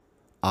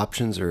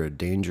Options are a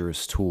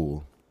dangerous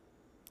tool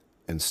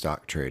in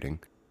stock trading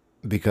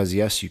because,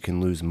 yes, you can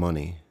lose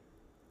money,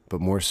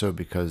 but more so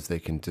because they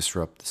can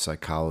disrupt the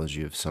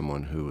psychology of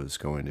someone who is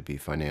going to be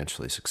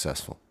financially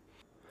successful.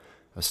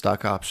 A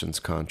stock options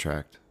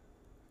contract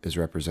is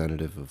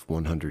representative of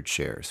 100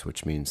 shares,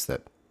 which means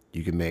that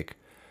you can make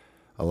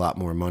a lot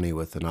more money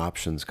with an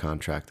options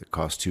contract that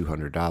costs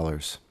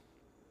 $200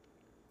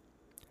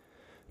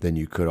 than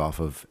you could off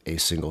of a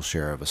single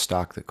share of a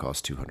stock that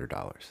costs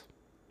 $200.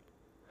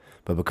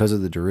 But because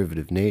of the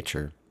derivative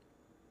nature,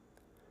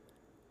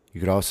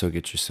 you could also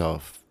get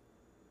yourself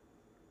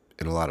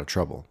in a lot of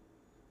trouble.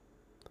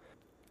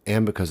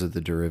 And because of the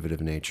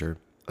derivative nature,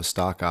 a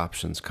stock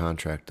options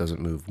contract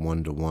doesn't move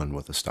 1-to-1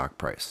 with a stock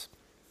price.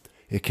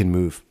 It can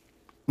move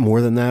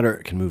more than that or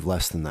it can move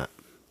less than that.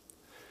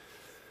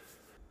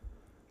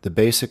 The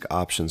basic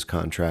options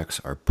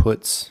contracts are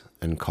puts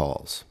and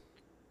calls.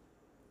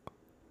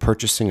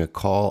 Purchasing a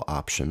call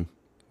option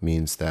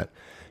means that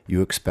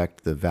you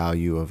expect the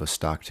value of a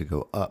stock to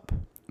go up.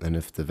 And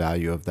if the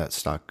value of that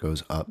stock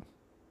goes up,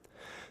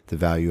 the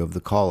value of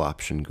the call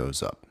option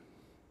goes up.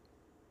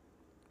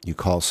 You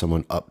call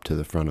someone up to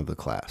the front of the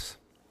class.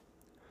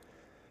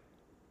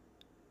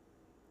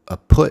 A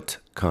put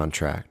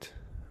contract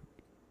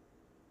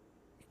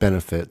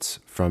benefits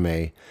from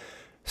a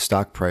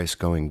stock price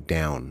going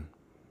down,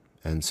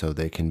 and so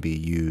they can be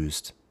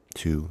used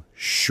to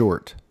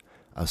short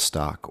a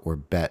stock or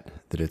bet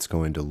that it's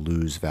going to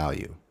lose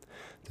value.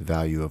 The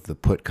value of the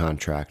put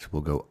contract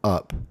will go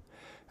up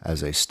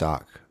as a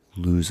stock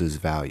loses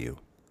value.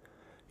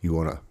 You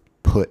want to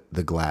put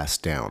the glass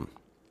down.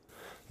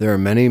 There are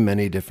many,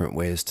 many different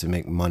ways to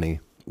make money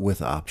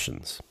with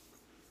options.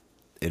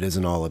 It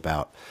isn't all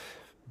about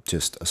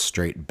just a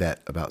straight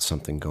bet about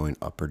something going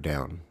up or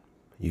down.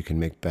 You can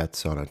make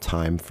bets on a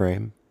time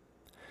frame.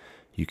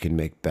 You can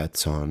make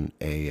bets on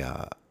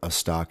a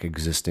stock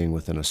existing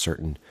within a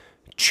certain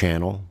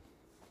channel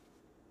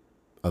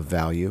of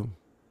value,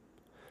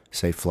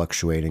 say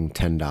fluctuating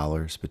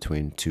 $10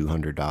 between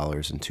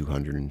 $200 and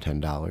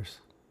 $210.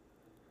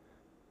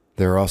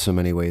 There are also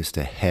many ways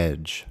to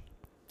hedge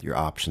your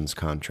options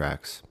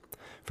contracts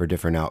for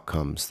different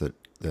outcomes that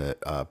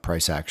the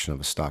price action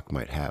of a stock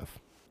might have.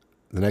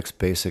 The next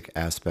basic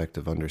aspect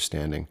of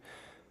understanding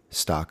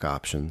stock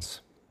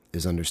options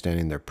is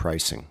understanding their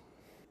pricing.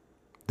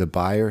 The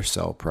buy or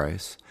sell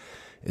price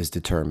is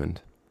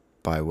determined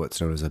by what's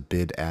known as a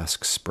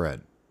bid-ask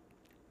spread.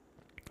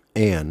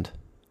 And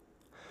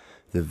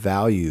the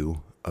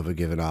value of a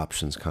given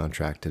options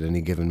contract at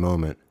any given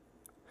moment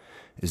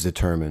is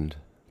determined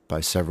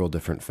by several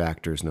different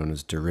factors known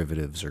as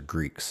derivatives or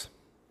Greeks.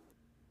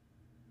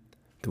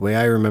 The way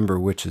I remember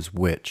which is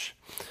which,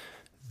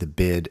 the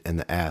bid and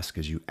the ask,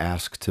 is you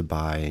ask to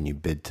buy and you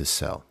bid to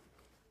sell.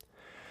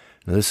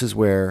 Now this is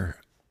where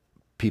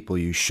people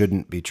you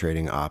shouldn't be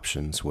trading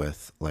options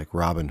with, like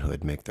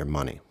Robinhood, make their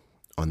money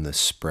on this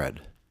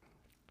spread.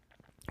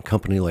 A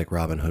company like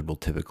Robinhood will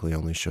typically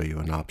only show you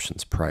an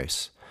options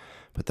price,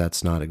 but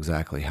that's not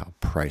exactly how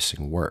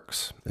pricing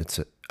works. It's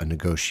a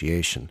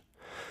negotiation.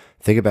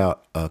 Think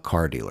about a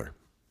car dealer.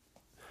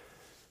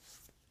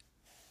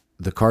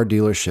 The car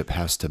dealership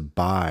has to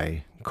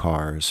buy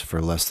cars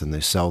for less than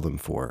they sell them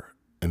for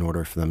in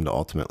order for them to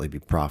ultimately be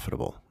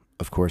profitable.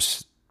 Of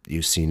course,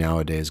 you see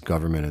nowadays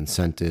government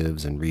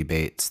incentives and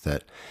rebates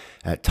that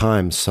at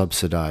times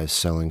subsidize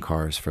selling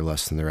cars for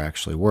less than they're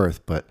actually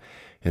worth, but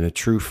in a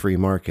true free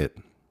market,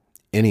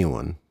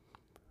 anyone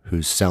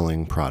who's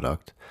selling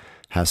product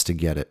has to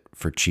get it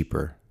for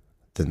cheaper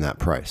than that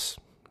price,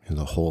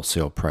 the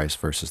wholesale price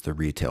versus the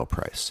retail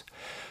price.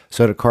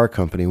 So at a car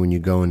company, when you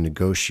go and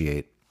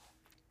negotiate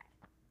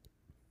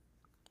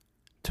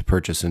to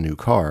purchase a new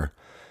car,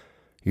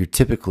 you're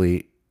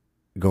typically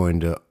going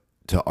to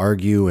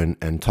argue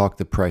and talk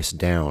the price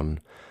down,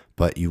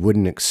 but you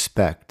wouldn't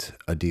expect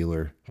a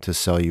dealer to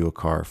sell you a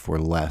car for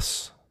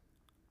less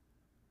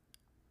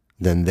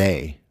than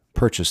they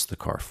purchased the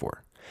car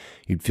for.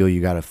 You'd feel you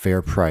got a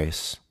fair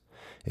price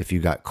if you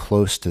got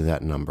close to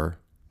that number,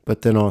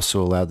 but then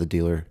also allow the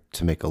dealer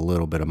to make a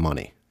little bit of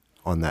money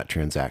on that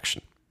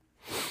transaction.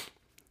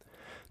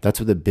 That's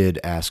what the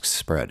bid-ask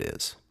spread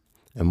is.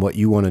 And what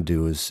you want to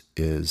do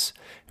is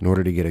in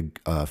order to get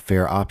a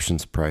fair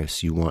options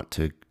price, you want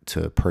to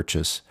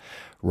purchase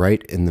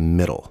right in the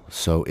middle.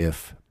 So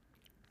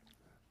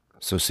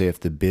say if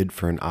the bid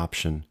for an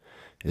option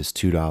is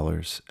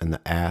 $2 and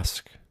the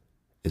ask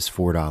is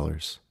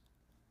 $4,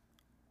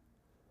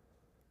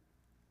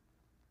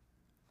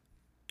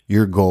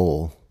 your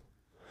goal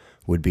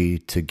would be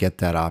to get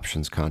that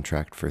options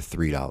contract for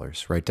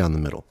 $3, right down the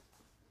middle.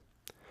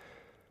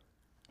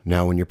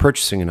 Now, when you're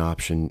purchasing an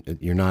option,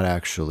 you're not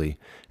actually,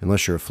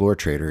 unless you're a floor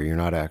trader, you're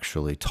not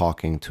actually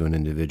talking to an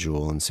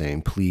individual and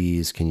saying,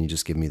 please, can you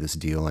just give me this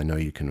deal? I know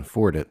you can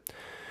afford it.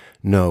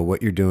 No,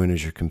 what you're doing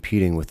is you're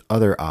competing with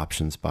other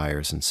options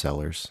buyers and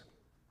sellers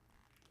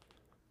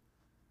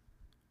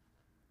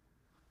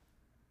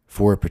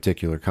for a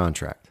particular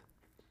contract.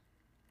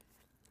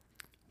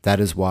 That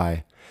is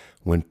why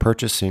when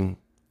purchasing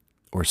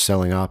or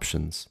selling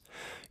options,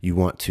 you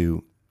want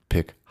to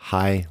pick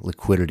high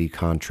liquidity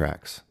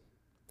contracts.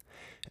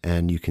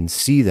 And you can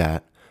see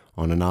that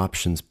on an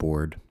options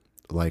board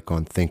like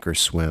on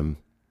Thinkorswim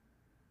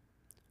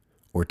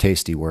or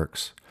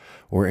Tastyworks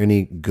or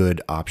any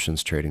good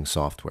options trading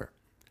software.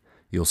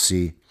 You'll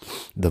see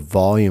the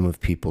volume of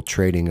people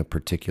trading a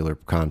particular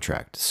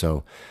contract.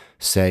 So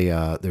say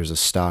there's a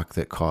stock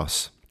that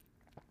costs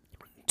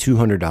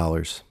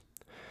 $200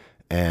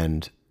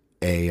 and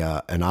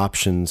an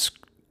options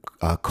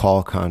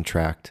call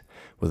contract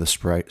with a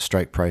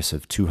strike price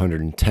of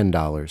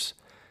 $210.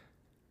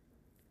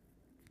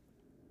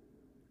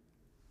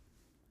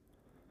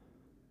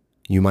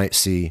 You might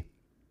see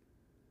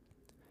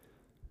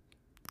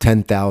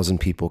 10,000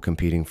 people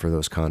competing for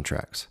those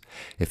contracts.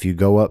 If you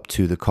go up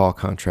to the call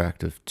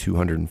contract of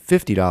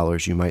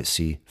 $250, you might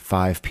see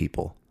 5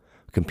 people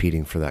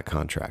competing for that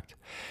contract.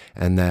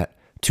 And that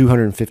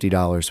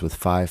 $250 with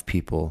 5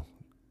 people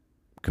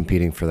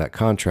competing for that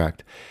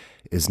contract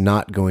is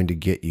not going to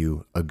get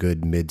you a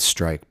good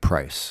mid-strike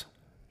price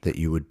that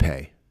you would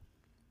pay.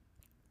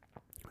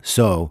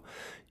 So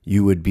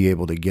you would be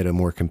able to get a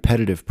more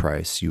competitive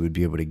price. You would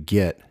be able to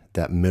get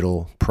that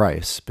middle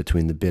price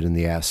between the bid and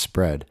the ask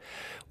spread,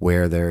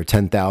 where there are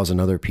 10,000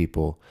 other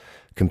people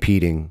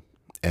competing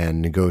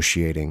and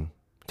negotiating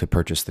to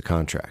purchase the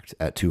contract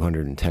at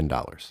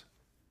 $210.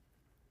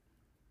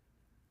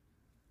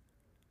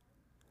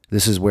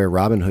 This is where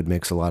Robinhood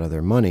makes a lot of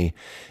their money,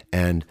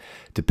 and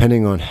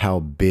depending on how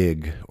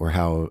big or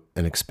how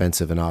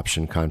inexpensive an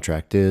option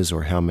contract is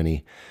or how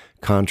many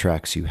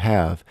contracts you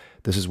have,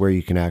 this is where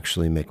you can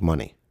actually make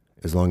money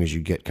as long as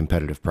you get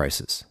competitive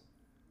prices.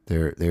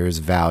 There is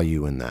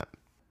value in that.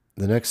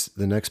 The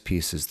next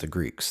piece is the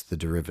Greeks, the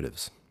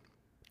derivatives.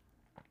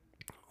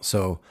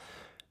 So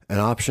an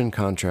option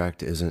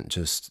contract isn't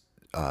just,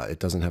 it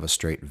doesn't have a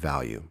straight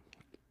value.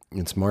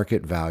 Its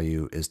market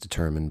value is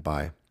determined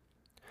by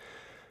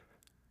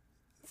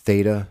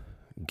theta,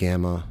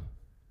 gamma,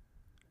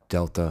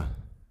 delta,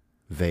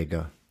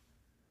 vega,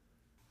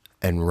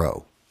 and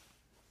rho.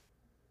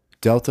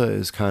 Delta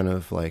is kind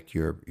of like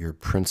your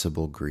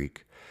principal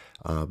Greek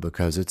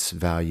because its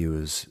value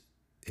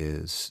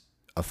is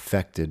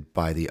affected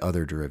by the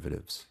other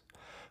derivatives.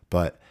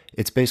 But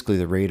it's basically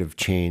the rate of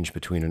change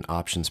between an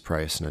options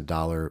price and a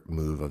dollar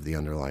move of the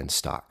underlying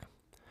stock,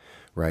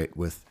 right?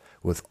 With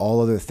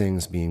all other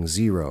things being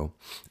zero,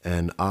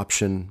 an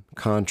option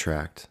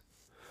contract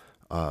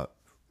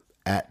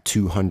at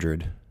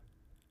 200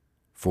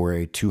 for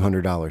a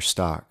 $200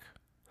 stock,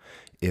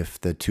 if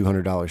the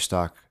 $200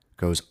 stock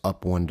goes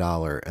up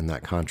 $1 and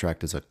that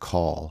contract is a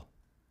call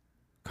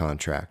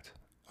contract,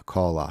 a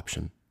call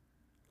option,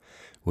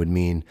 would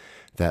mean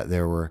that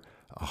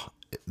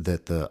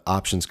that the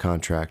options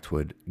contract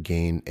would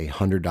gain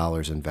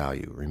 $100 in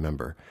value.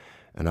 Remember,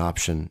 an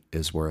option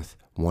is worth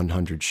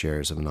 100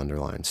 shares of an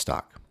underlying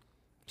stock.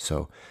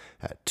 So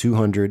at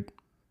 200,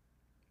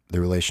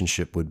 the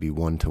relationship would be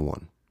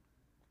 1-to-1.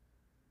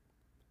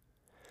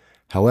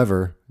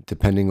 However,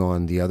 depending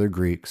on the other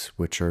Greeks,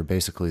 which are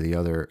basically the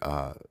other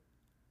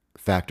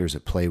factors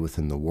at play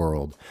within the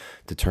world,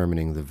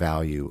 determining the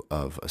value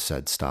of a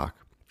said stock,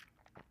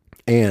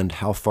 and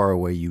how far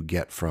away you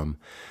get from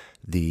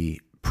the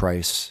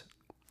price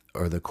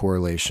or the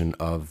correlation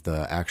of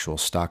the actual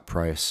stock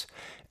price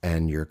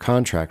and your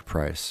contract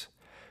price,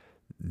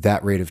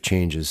 that rate of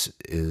change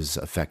is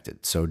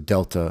affected. So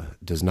delta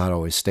does not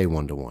always stay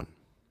 1-to-1.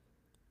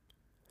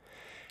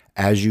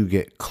 As you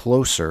get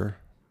closer,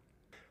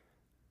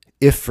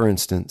 if, for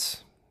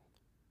instance,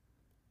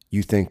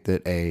 you think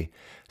that a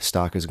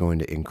stock is going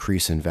to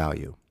increase in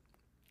value,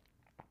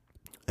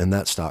 and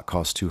that stock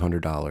costs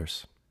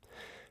 $200,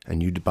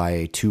 and you buy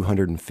a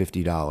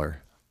 $250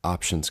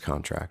 options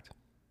contract,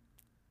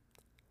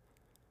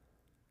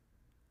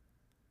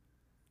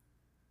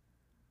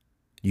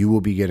 you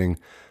will be getting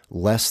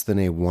less than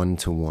a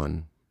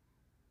 1-to-1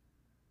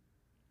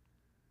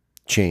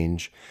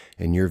 change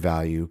in your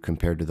value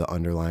compared to the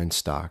underlying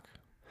stock,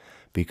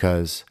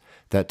 because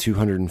that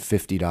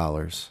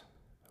 $250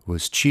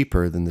 was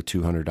cheaper than the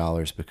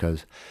 $200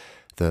 because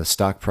the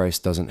stock price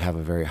doesn't have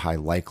a very high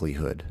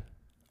likelihood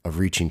of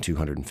reaching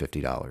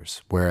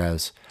 $250,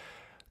 whereas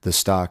the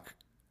stock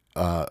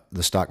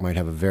might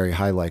have a very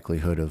high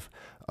likelihood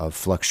of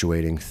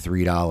fluctuating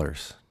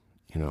 $3,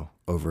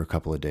 over a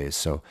couple of days.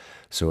 So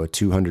a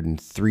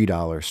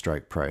 $203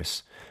 strike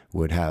price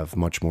would have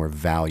much more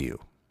value.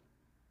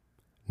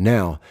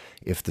 Now,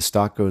 if the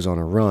stock goes on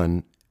a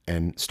run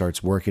and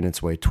starts working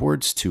its way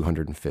towards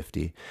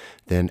 250,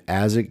 then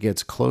as it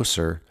gets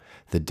closer,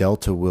 the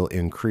delta will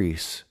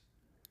increase,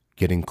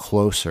 getting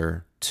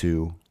closer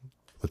to,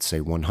 let's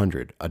say,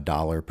 100,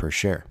 $1 per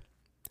share.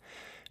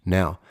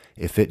 Now,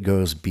 if it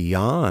goes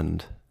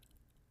beyond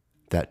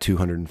that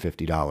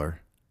 $250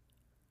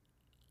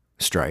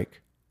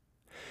 strike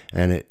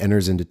and it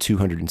enters into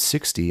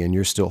 260 and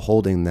you're still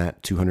holding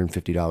that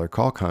 $250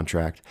 call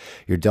contract,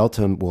 your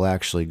delta will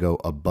actually go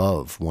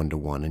above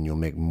 1-to-1 and you'll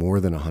make more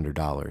than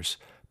 $100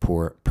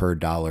 per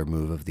dollar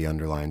move of the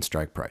underlying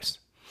strike price.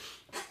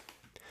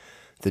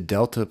 The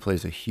delta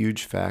plays a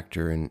huge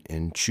factor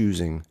in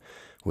choosing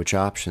which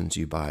options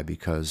you buy,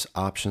 because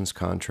options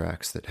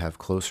contracts that have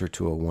closer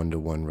to a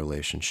one-to-one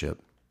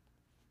relationship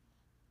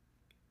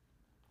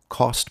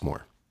cost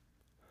more.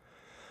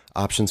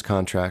 Options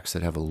contracts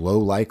that have a low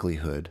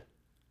likelihood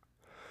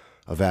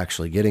of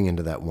actually getting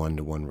into that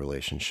one-to-one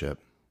relationship,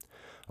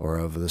 or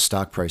of the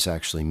stock price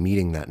actually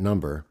meeting that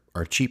number,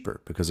 are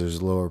cheaper because there's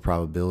a lower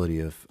probability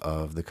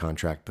of the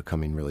contract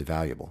becoming really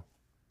valuable.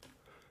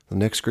 The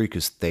next Greek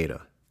is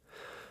theta.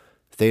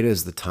 Theta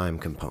is the time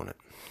component.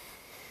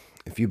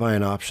 If you buy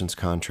an options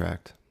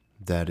contract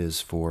that is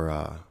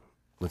for,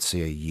 let's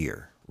say, a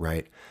year,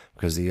 right?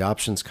 Because the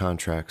options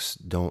contracts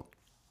don't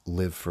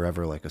live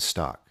forever like a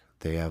stock.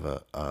 They have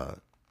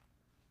a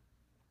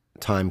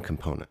time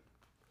component.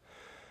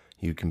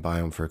 You can buy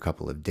them for a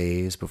couple of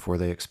days before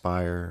they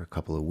expire, a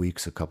couple of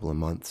weeks, a couple of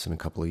months, and a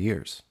couple of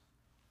years.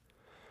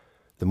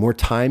 The more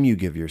time you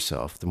give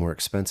yourself, the more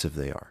expensive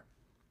they are,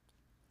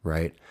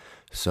 right?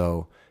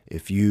 So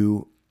if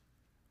you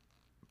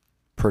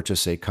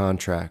purchase a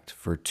contract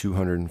for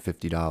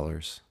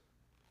 $250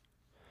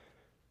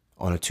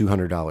 on a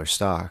 $200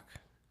 stock,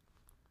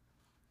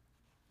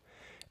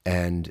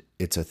 and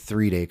it's a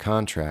 3-day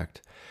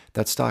contract,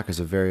 that stock has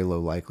a very low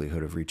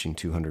likelihood of reaching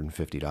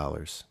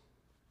 $250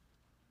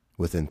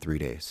 within 3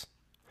 days.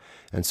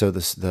 And so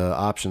the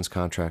options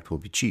contract will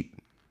be cheap.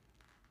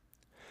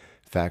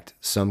 In fact,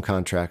 some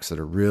contracts that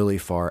are really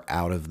far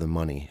out of the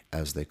money,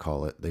 as they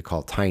call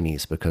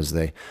tinies, because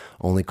they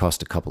only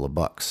cost a couple of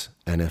bucks.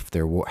 And if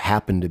there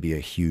happened to be a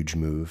huge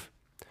move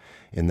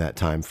in that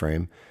time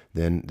frame,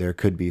 then there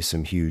could be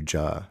some huge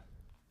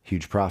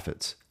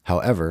profits.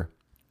 However,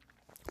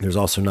 there's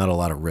also not a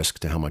lot of risk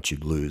to how much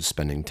you'd lose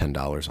spending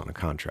 $10 on a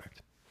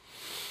contract.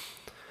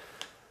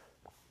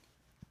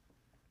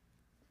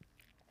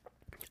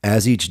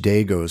 As each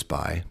day goes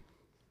by,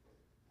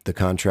 the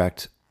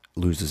contract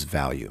loses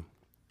value,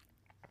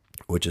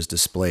 which is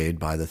displayed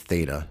by the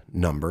theta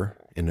number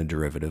in a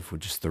derivative,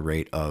 which is the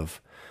rate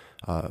of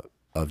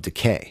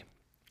decay.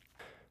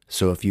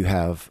 So if you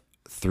have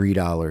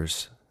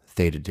 $3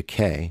 theta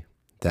decay,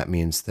 that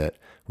means that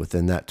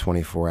within that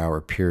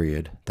 24-hour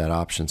period, that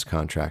options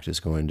contract is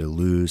going to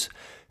lose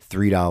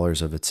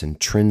 $3 of its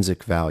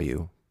intrinsic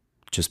value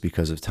just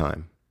because of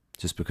time,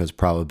 just because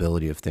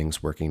probability of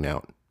things working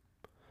out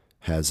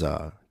has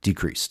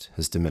decreased,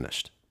 has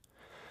diminished.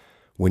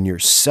 When you're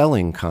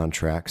selling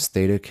contracts,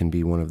 theta can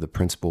be one of the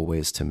principal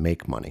ways to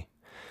make money.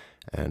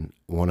 And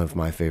one of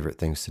my favorite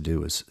things to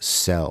do is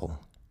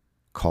sell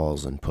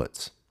calls and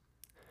puts.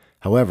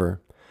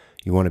 However,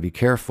 you want to be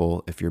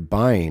careful if you're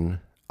buying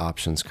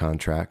options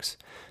contracts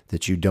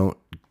that you don't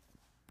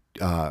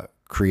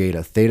create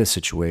a theta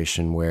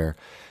situation where,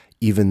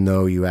 even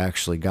though you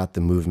actually got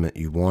the movement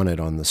you wanted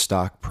on the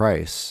stock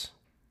price,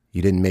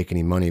 you didn't make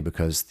any money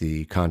because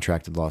the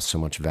contract had lost so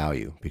much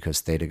value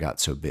because theta got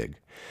so big.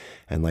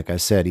 And like I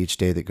said, each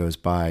day that goes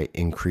by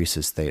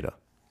increases theta.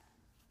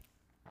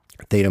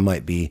 Theta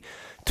might be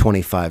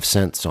 25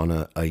 cents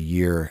on a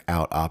year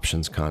out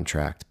options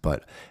contract,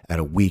 but at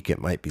a week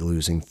it might be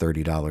losing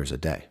 $30 a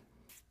day.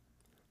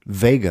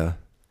 Vega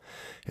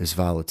is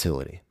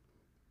volatility.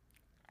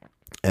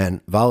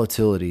 And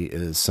volatility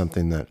is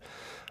something that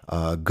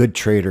a good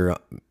trader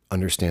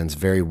understands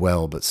very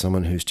well, but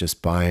someone who's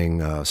just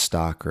buying a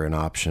stock or an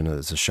option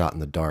as a shot in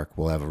the dark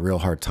will have a real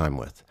hard time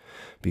with,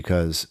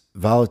 because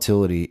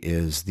volatility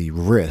is the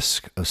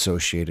risk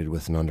associated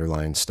with an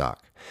underlying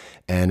stock.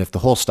 And if the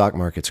whole stock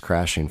market's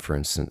crashing, for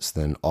instance,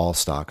 then all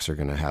stocks are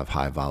going to have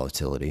high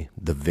volatility.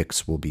 The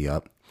VIX will be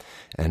up,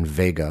 and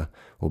Vega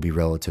will be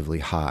relatively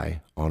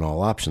high on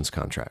all options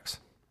contracts.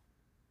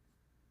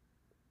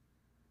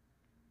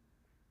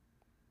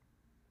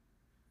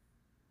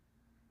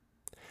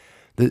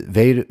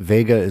 The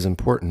Vega is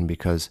important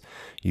because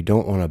you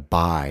don't want to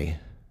buy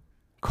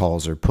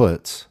calls or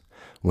puts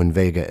when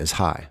Vega is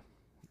high,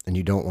 and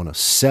you don't want to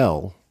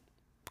sell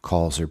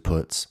calls or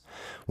puts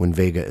when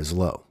Vega is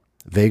low.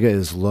 Vega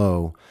is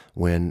low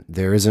when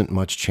there isn't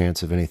much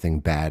chance of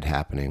anything bad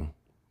happening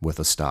with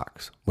a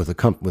stock, with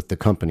the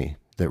company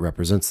that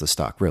represents the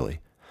stock, really.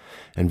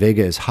 And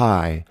Vega is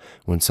high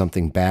when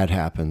something bad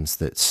happens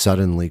that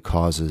suddenly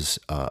causes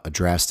a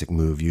drastic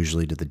move,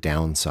 usually to the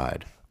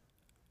downside,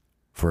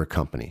 for a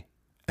company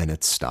and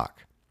its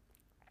stock.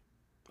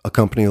 A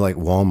company like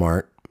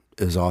Walmart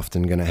is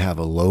often going to have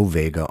a low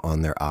Vega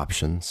on their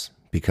options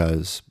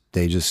because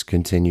they just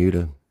continue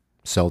to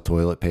sell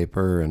toilet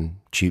paper and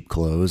cheap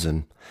clothes,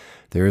 and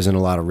there isn't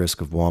a lot of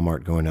risk of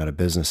Walmart going out of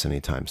business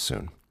anytime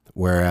soon.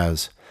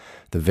 Whereas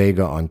the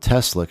Vega on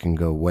Tesla can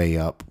go way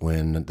up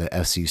when the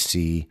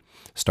SEC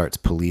starts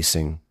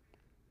policing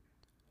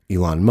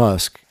Elon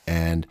Musk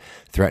and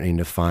threatening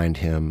to fine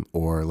him,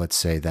 or let's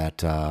say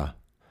that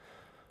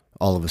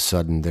all of a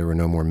sudden there were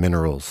no more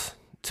minerals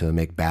to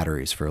make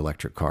batteries for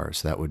electric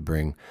cars. That would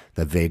bring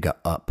the Vega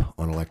up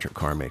on electric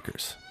car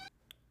makers.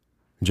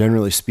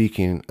 Generally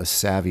speaking, a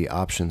savvy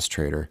options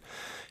trader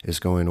is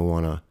going to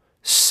want to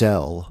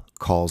sell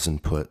calls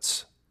and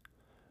puts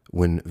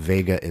when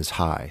Vega is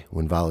high,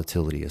 when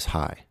volatility is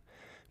high,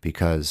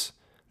 because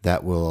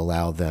that will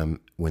allow them,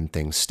 when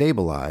things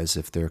stabilize,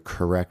 if they're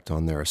correct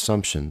on their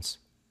assumptions.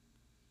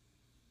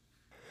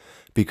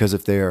 Because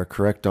if they are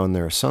correct on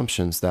their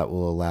assumptions, that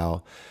will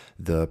allow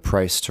the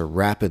price to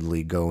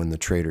rapidly go in the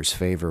trader's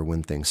favor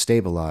when things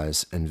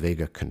stabilize and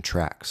Vega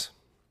contracts.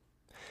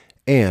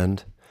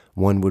 And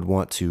one would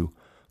want to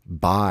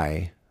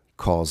buy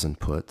calls and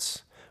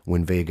puts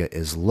when Vega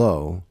is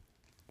low,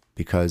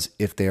 because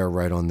if they are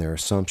right on their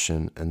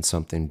assumption and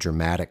something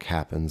dramatic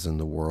happens in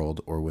the world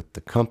or with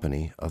the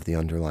company of the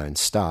underlying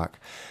stock,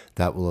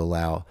 that will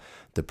allow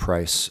the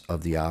price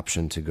of the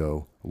option to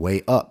go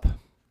way up,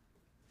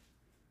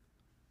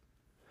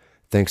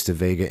 thanks to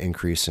Vega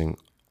increasing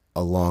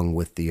along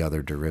with the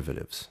other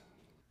derivatives.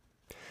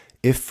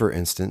 If, for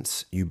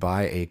instance, you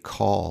buy a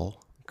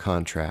call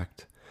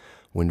contract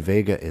when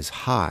Vega is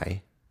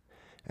high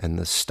and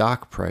the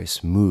stock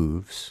price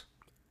moves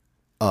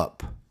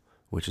up,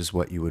 which is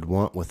what you would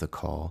want with a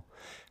call.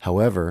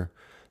 However,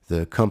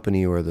 the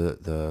company or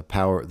the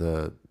power,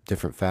 the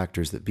different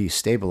factors that be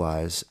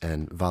stabilize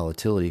and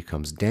volatility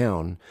comes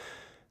down,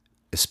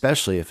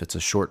 especially if it's a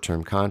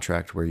short-term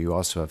contract where you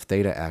also have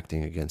theta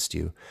acting against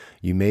you,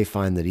 you may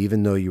find that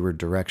even though you were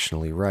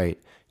directionally right,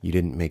 you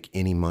didn't make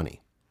any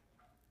money.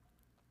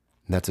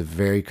 And that's a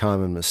very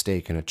common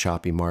mistake in a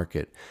choppy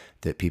market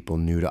that people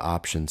new to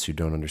options who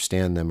don't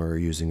understand them or are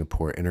using a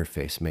poor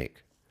interface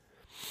make.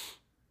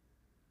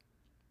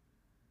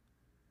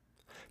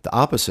 The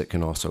opposite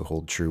can also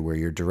hold true, where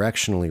you're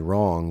directionally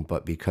wrong,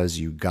 but because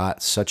you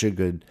got such a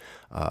good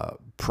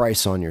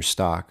price on your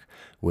stock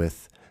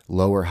with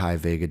lower high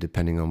Vega,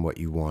 depending on what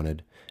you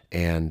wanted,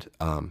 and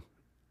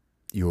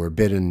your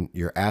bid and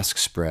your ask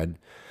spread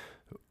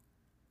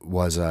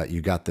was you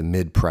got the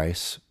mid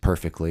price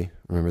perfectly.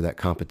 Remember that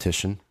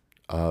competition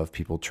of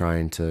people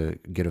trying to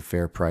get a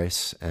fair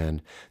price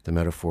and the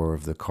metaphor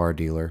of the car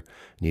dealer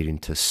needing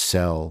to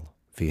sell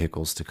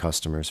vehicles to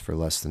customers for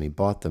less than he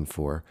bought them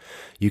for.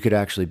 You could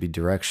actually be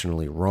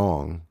directionally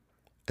wrong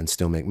and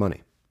still make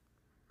money.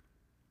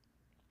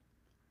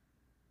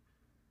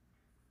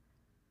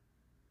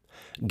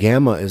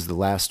 Gamma is the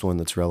last one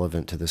that's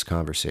relevant to this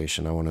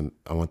conversation. I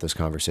want this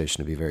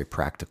conversation to be very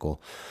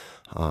practical.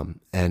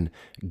 And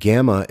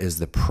gamma is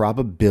the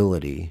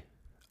probability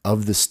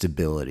of the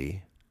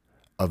stability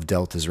of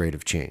delta's rate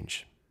of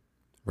change,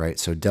 right?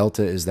 So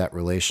delta is that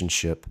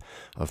relationship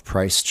of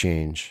price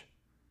change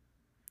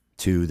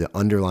to the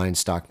underlying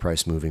stock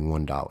price moving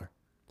 $1.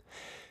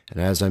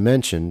 And as I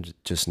mentioned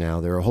just now,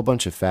 there are a whole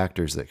bunch of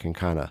factors that can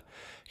kind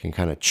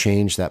of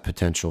change that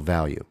potential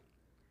value.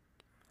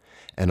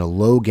 And a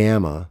low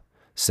gamma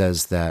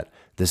says that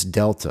this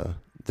delta,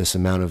 this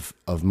amount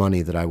of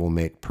money that I will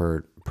make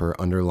per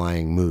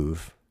underlying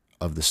move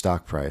of the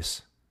stock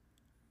price,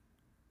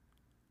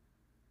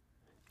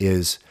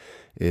 is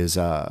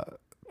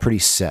pretty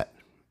set.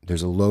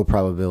 There's a low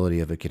probability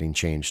of it getting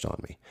changed on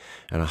me.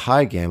 And a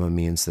high gamma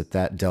means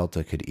that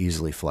delta could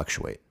easily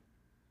fluctuate.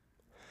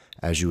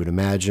 As you would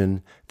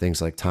imagine,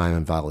 things like time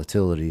and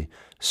volatility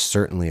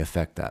certainly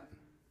affect that.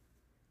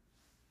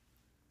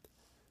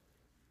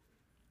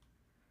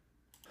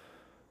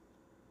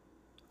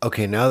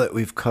 Okay, now that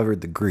we've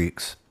covered the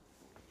Greeks,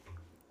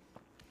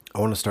 I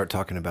want to start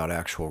talking about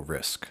actual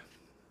risk.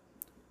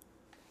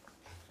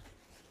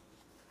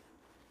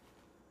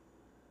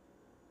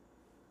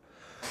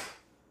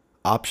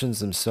 Options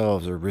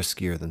themselves are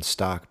riskier than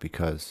stock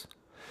because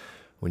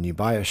when you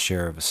buy a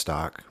share of a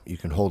stock, you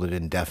can hold it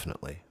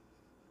indefinitely.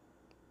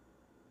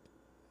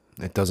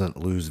 It doesn't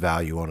lose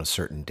value on a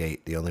certain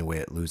date. The only way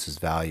it loses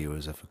value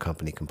is if a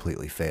company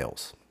completely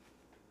fails.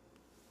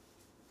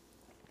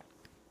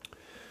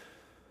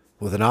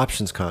 With an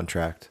options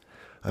contract,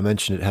 I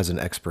mentioned it has an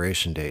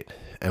expiration date,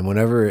 and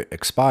whenever it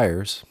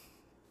expires,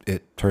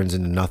 it turns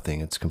into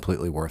nothing. It's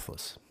completely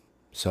worthless.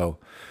 So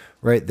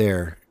right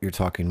there, you're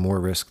talking more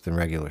risk than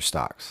regular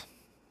stocks.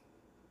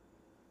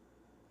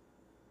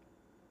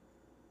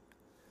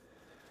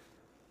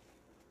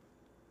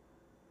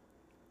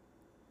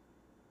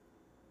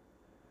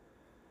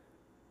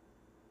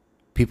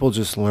 People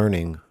just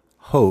learning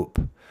hope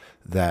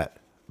that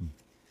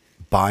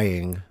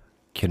buying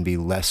can be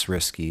less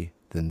risky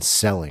than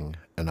selling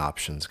an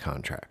options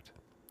contract.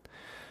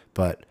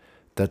 But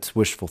that's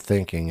wishful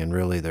thinking, and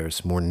really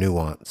there's more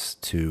nuance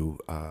to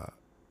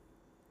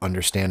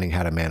understanding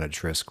how to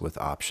manage risk with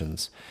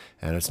options,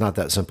 and it's not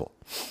that simple.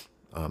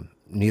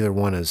 Neither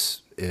one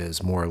is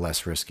more or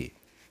less risky.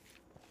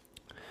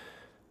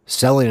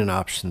 Selling an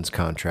options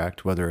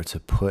contract, whether it's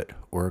a put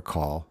or a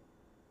call,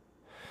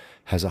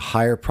 has a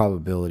higher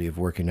probability of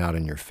working out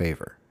in your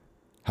favor.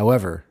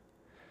 However,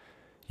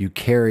 you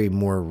carry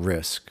more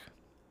risk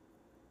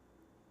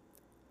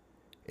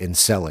in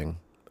selling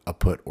a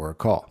put or a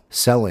call.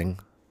 Selling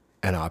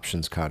an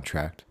options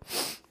contract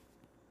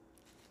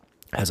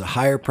has a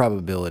higher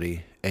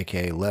probability,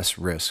 aka less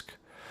risk,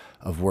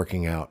 of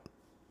working out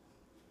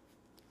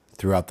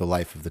throughout the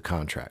life of the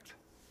contract.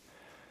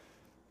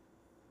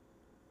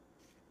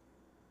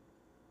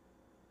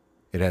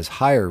 It has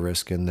higher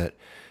risk in that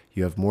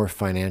you have more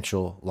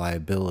financial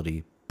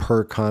liability per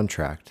per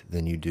contract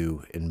than you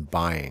do in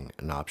buying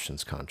an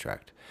options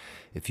contract.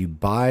 If you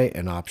buy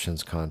an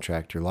options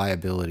contract, your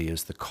liability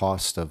is the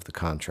cost of the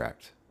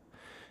contract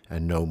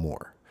and no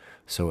more.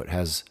 So it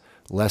has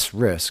less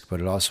risk, but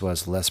it also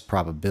has less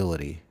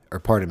probability, or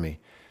pardon me,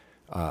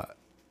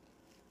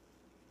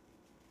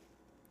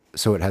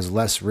 so it has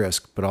less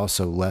risk, but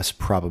also less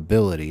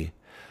probability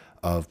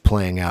of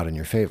playing out in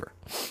your favor.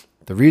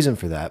 The reason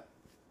for that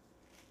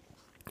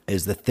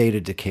is the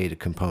theta decay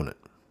component.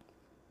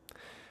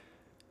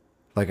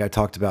 Like I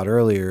talked about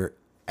earlier,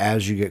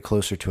 as you get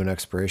closer to an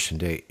expiration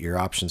date, your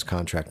options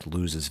contract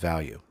loses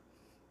value.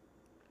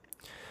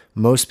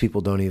 Most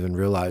people don't even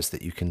realize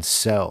that you can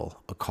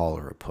sell a call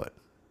or a put,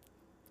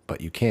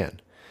 but you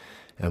can.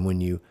 And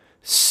when you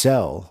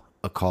sell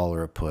a call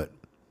or a put,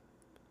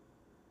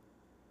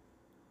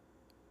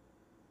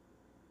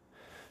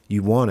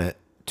 you want it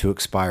to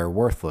expire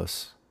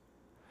worthless,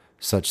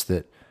 such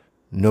that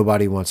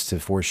nobody wants to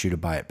force you to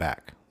buy it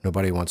back.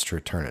 Nobody wants to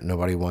return it.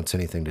 Nobody wants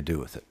anything to do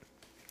with it.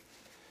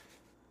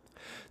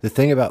 The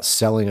thing about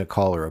selling a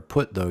call or a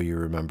put, though, you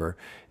remember,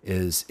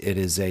 is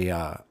it's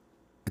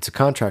a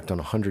contract on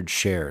 100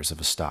 shares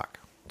of a stock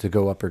to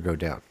go up or go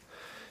down.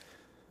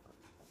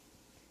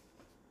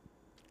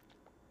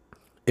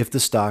 If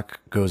the stock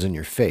goes in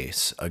your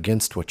face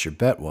against what your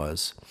bet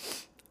was,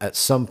 at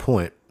some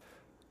point,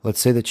 let's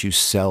say that you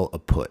sell a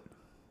put,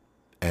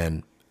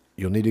 and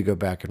you'll need to go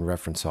back and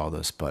reference all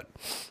this, but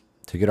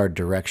to get our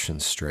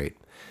directions straight,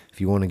 if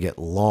you want to get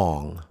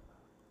long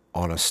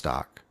on a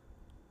stock,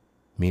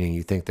 meaning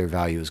you think their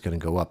value is going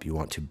to go up, you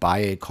want to buy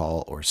a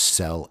call or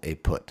sell a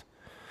put.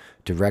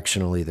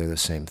 Directionally, they're the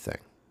same thing.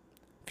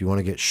 If you want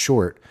to get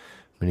short,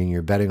 meaning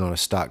you're betting on a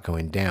stock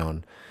going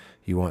down,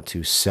 you want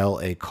to sell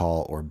a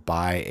call or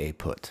buy a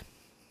put,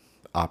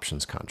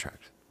 options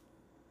contract.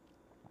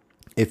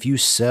 If you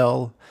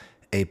sell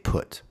a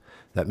put,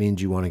 that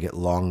means you want to get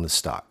long the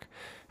stock,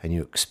 and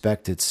you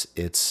expect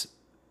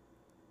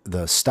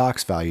the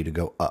stock's value to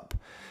go up.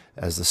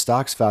 As the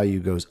stock's value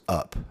goes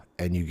up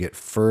and you get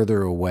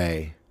further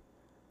away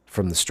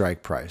from the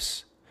strike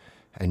price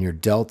and your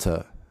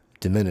delta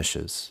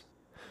diminishes,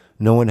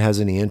 no one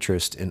has any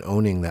interest in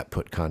owning that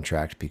put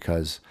contract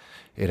because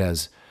it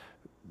has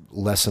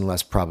less and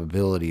less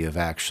probability of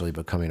actually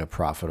becoming a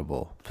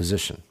profitable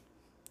position.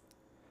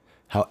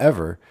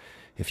 However,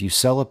 if you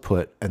sell a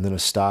put and then a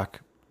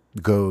stock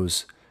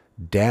goes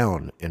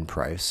down in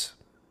price,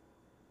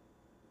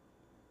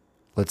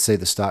 let's say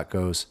the stock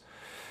goes,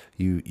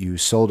 you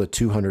sold a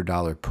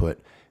 $200 put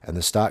and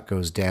the stock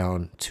goes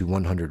down to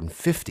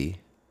 $150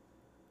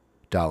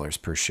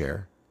 per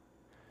share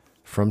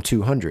from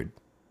 $200.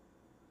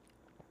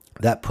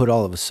 That put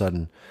all of a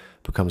sudden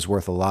becomes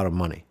worth a lot of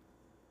money.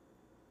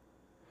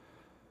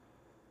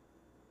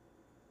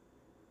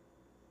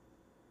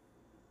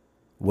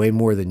 Way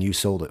more than you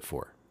sold it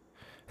for.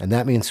 And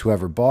that means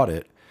whoever bought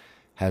it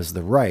has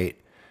the right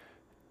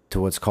to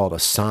what's called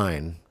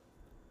assign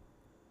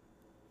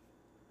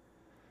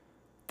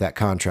that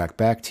contract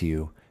back to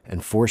you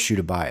and force you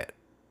to buy it.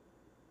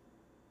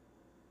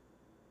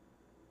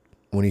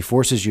 When he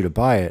forces you to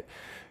buy it,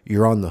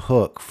 you're on the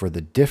hook for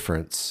the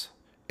difference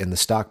in the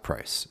stock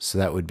price. So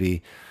that would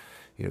be,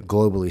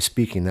 globally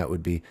speaking, that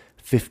would be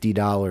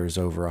 $50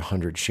 over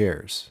 100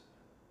 shares.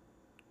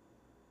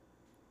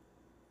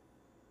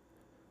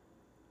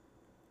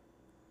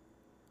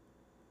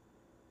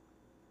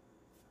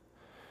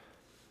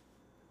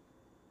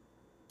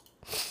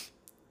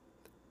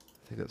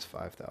 I think that's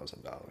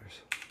 $5,000.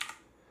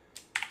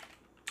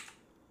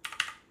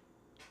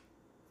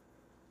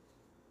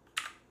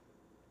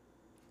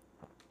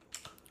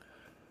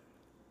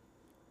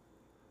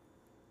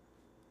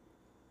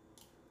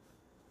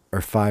 Or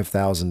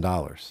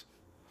 $5,000.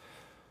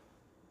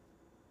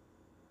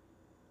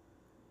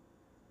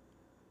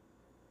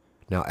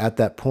 Now, at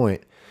that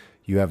point,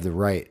 you have the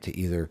right to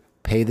either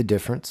pay the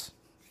difference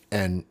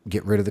and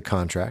get rid of the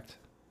contract,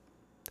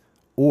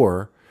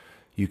 or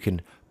you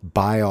can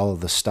buy all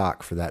of the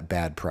stock for that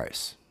bad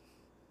price.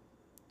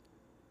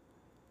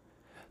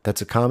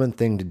 That's a common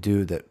thing to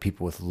do that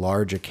people with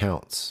large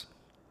accounts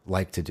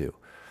like to do.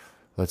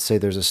 Let's say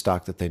there's a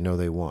stock that they know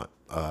they want.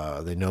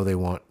 They know they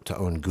want to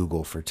own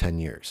Google for 10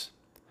 years.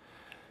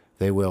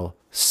 They will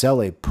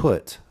sell a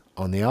put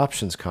on the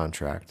options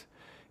contract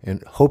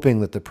and hoping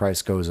that the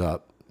price goes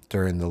up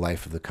during the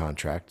life of the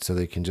contract so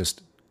they can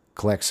just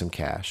collect some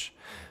cash,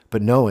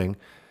 but knowing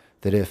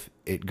that if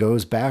it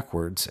goes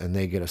backwards and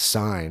they get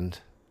assigned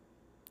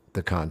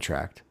the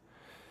contract,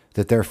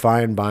 that they're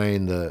fine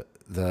buying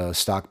the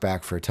stock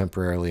back for a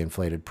temporarily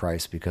inflated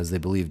price because they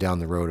believe down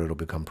the road it'll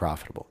become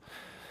profitable.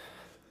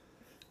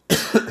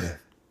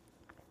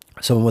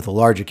 Someone with a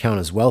large account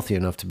is wealthy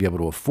enough to be able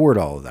to afford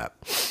all of that.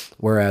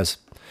 Whereas,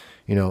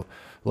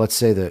 let's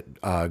say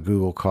that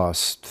Google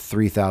costs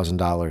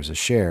 $3,000 a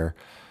share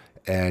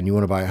and you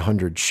want to buy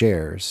 100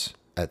 shares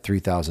at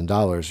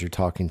 $3,000, you're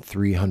talking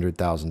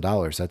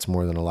 $300,000. That's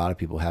more than a lot of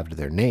people have to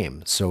their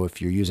name. So if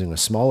you're using a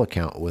small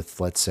account with,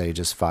 let's say,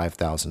 just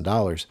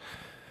 $5,000,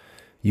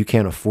 you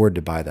can't afford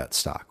to buy that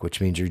stock, which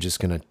means you're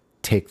just going to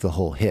take the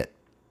whole hit.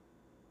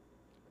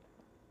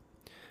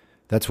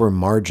 That's where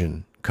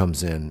margin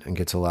comes in and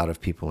gets a lot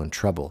of people in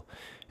trouble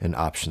in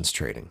options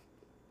trading.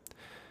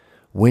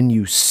 When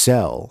you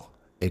sell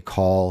a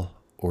call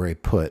or a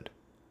put,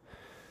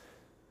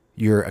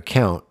 your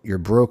account, your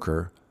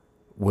broker,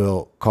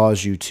 will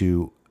cause you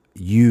to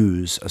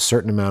use a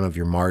certain amount of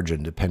your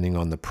margin depending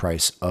on the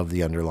price of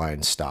the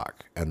underlying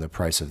stock and the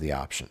price of the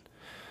option.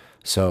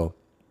 So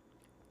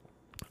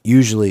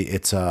usually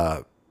it's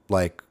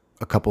like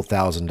a couple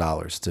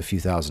 $1,000s. It's a few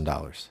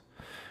 $1,000s.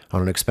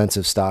 On an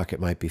expensive stock,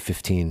 it might be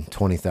 $15,000,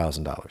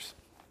 $20,000.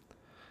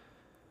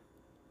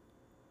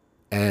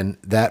 And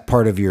that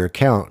part of your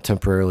account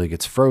temporarily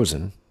gets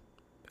frozen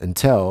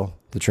until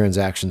the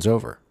transaction's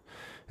over,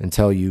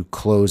 until you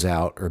close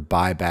out or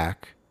buy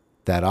back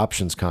that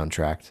options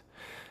contract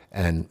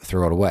and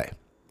throw it away.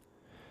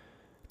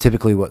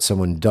 Typically what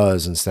someone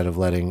does, instead of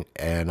letting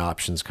an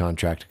options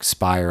contract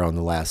expire on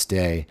the last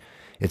day,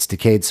 it's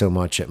decayed so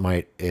much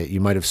you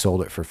might have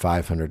sold it for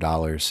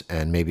 $500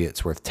 and maybe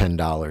it's worth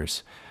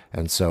 $10.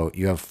 And so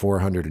you have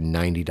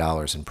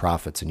 $490 in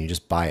profits, and you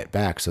just buy it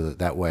back so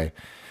that way,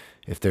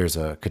 if there's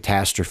a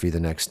catastrophe the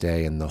next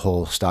day and the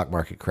whole stock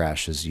market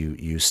crashes,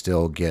 you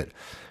still get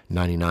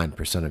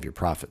 99% of your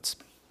profits.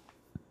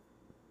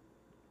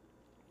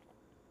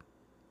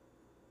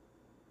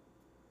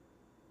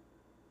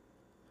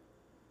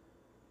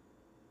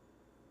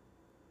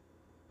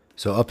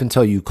 So up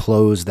until you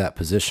close that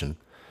position,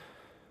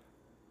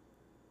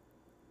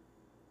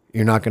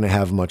 you're not going to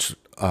have much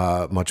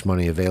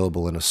money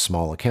available in a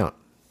small account.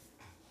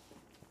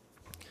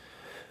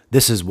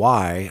 This is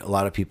why a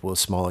lot of people with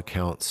small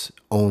accounts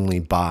only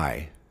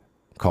buy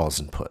calls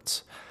and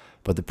puts.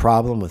 But the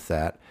problem with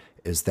that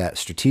is that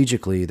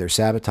strategically they're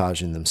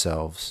sabotaging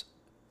themselves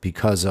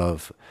because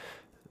of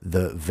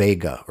the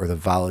vega, or the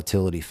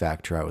volatility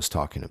factor I was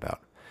talking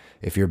about.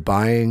 If you're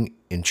buying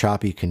in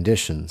choppy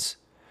conditions,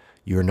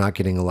 you're not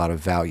getting a lot of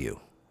value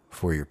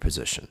for your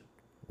position.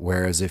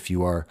 Whereas if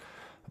you are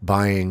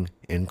buying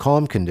in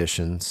calm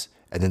conditions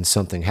and then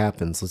something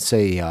happens, let's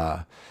say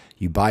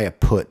you buy a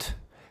put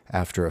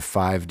after a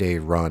 5-day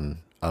run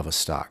of a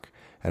stock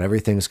and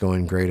everything's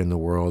going great in the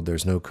world,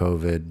 there's no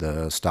COVID,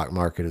 the stock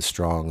market is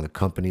strong, the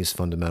company's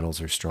fundamentals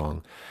are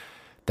strong,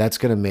 that's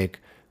going to make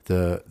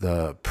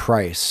the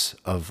price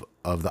of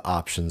the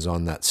options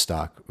on that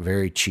stock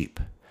very cheap.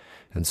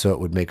 And so it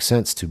would make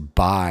sense to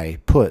buy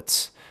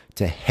puts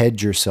to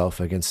hedge yourself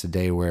against a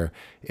day where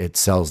it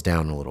sells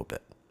down a little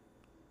bit.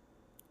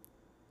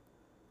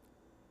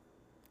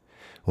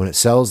 When it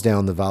sells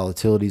down, the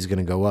volatility is going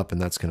to go up,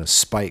 and that's going to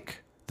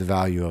spike the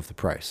value of the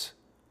price,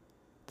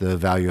 the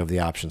value of the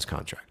options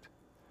contract.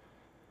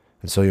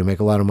 And so you'll make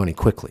a lot of money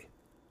quickly.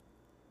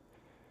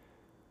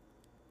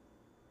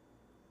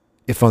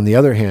 If, on the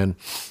other hand,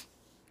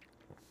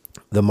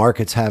 the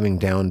market's having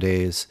down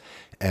days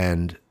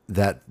and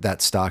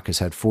that stock has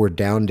had 4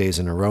 down days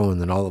in a row, and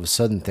then all of a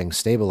sudden things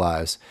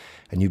stabilize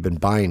and you've been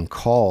buying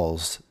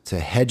calls to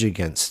hedge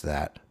against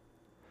that,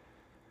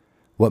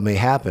 what may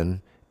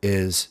happen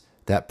is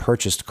that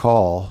purchased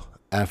call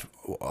after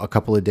a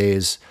couple of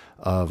days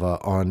of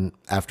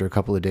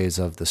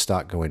the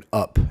stock going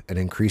up and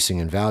increasing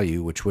in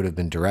value, which would have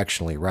been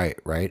directionally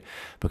right?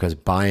 Because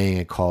buying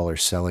a call or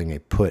selling a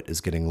put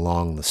is getting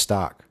long the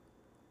stock.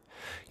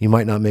 You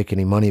might not make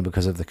any money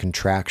because of the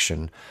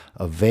contraction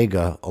of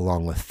vega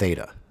along with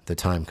theta, the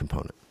time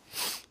component.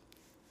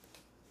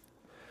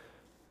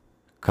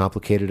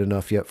 Complicated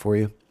enough yet for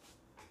you?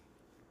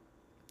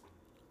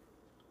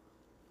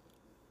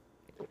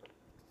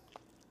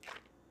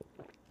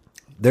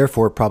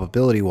 Therefore,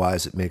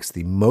 probability-wise, it makes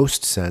the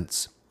most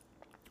sense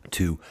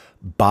to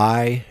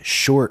buy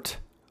short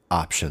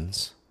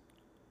options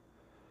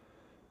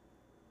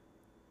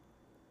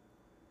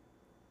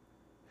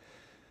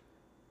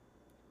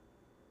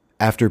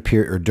after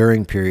or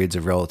during periods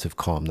of relative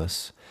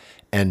calmness,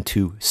 and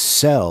to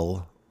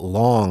sell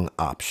long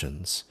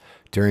options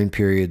during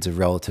periods of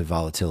relative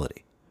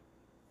volatility.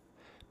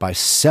 By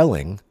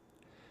selling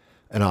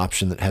an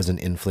option that has an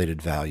inflated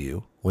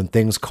value, when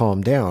things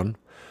calm down,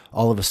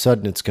 all of a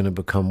sudden it's going to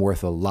become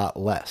worth a lot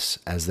less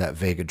as that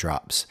vega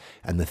drops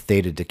and the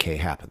theta decay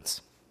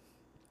happens.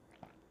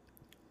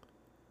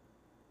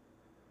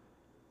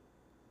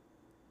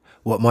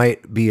 What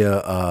might be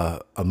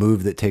a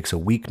move that takes a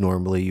week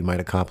normally, you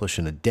might accomplish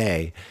in a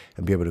day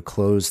and be able to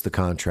close the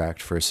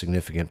contract for a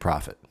significant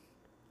profit.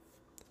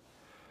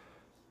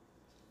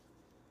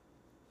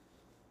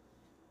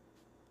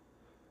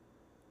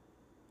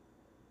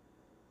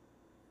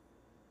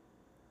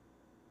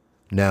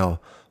 Now,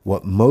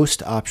 what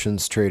most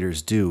options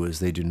traders do is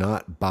they do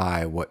not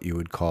buy what you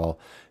would call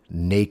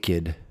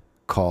naked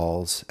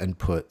calls and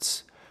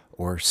puts,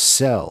 or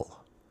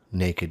sell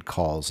naked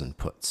calls and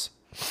puts.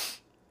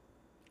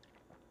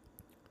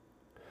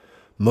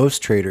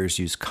 Most traders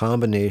use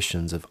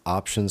combinations of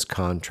options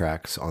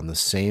contracts on the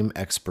same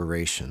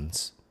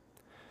expirations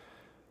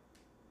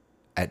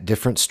at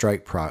different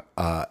strike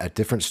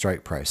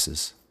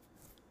prices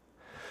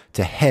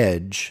to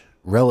hedge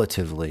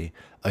relatively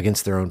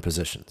against their own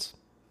positions.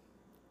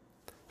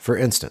 For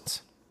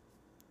instance,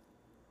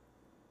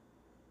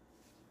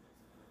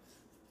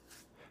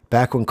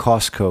 back when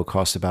Costco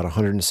cost about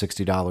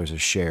 $160 a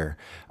share,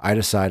 I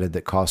decided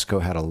that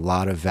Costco had a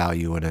lot of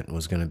value in it and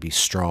was going to be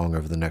strong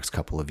over the next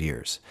couple of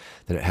years,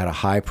 that it had a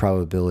high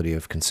probability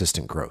of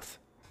consistent growth.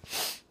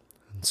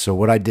 So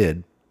what I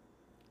did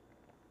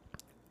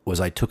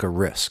was I took a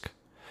risk.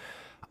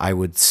 I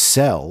would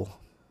sell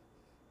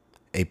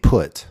a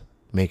put,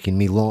 making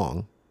me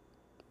long,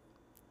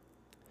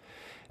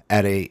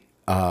 at a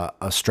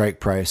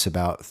strike price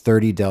about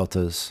 30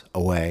 deltas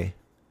away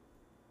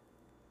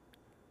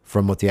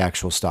from what the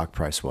actual stock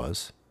price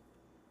was,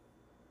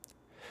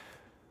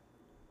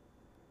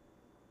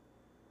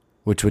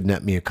 which would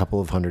net me a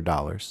couple of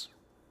 $100.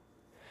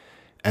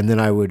 And then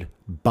I would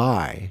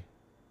buy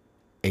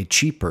a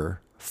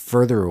cheaper,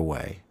 further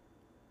away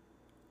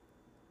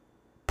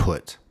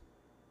put,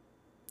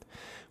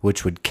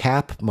 which would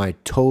cap my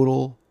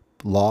total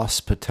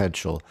loss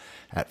potential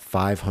at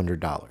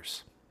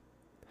 $500.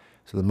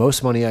 So the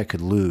most money I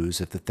could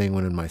lose if the thing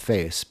went in my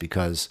face,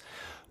 because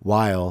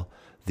while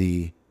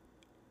the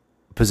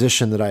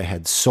position that I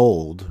had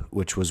sold,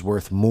 which was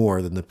worth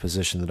more than the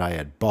position that I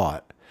had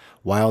bought,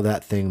 while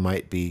that thing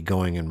might be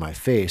going in my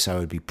face, I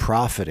would be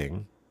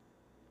profiting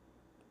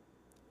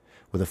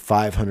with a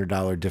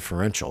 $500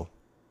 differential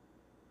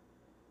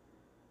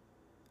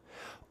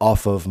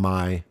off of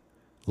my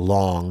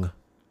long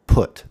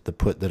put, the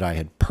put that I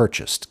had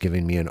purchased,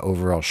 giving me an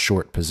overall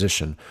short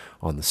position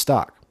on the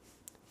stock.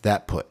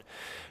 That put.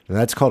 Now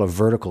that's called a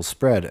vertical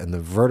spread, and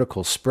the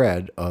vertical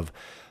spread of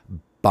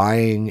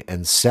buying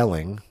and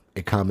selling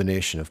a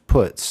combination of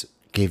puts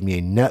gave me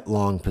a net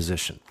long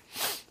position.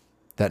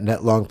 That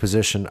net long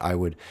position I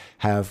would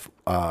have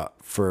the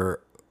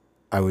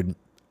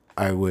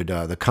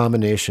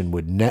combination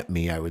would net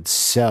me, I would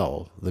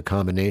sell the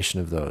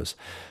combination of those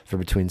for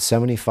between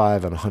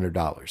 $75 and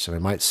 $100. And I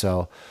might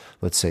sell,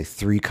 let's say,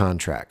 3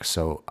 contracts.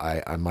 So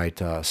I might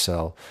get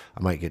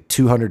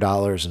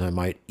 $200 and I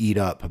might eat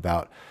up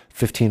about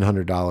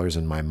 $1,500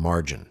 in my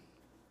margin.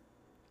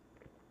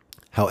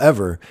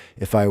 However,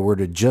 if I were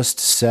to just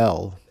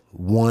sell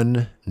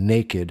one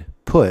naked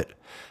put,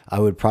 I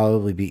would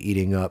probably be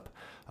eating up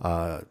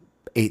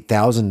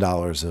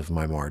 $8,000 of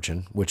my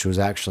margin, which was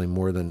actually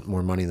more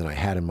money than I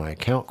had in my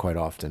account quite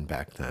often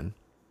back then.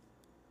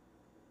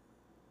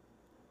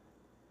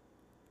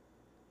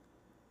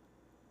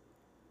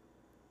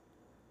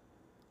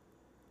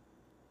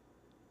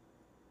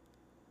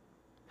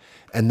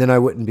 And then I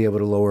wouldn't be able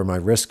to lower my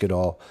risk at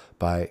all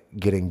by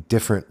getting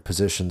different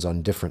positions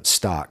on different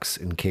stocks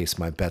in case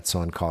my bets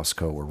on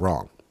Costco were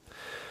wrong.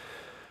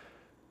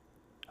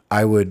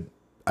 I would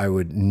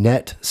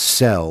net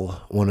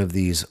sell one of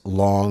these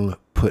long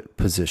put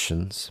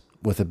positions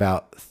with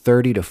about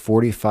 30 to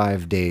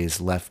 45 days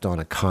left on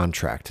a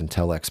contract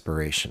until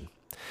expiration.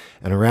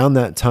 And around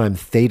that time,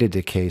 theta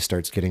decay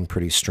starts getting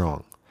pretty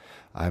strong.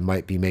 I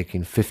might be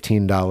making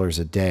 $15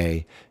 a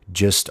day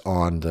just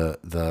on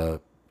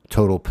the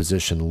total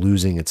position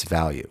losing its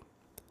value.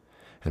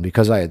 And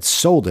because I had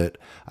sold it,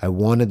 I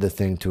wanted the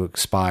thing to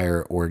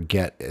expire or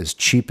get as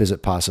cheap as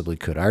it possibly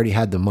could. I already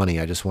had the money.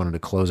 I just wanted to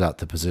close out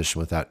the position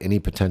without any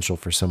potential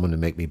for someone to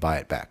make me buy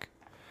it back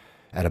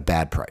at a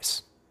bad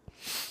price.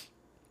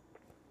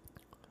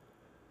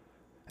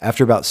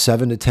 After about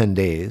 7 to 10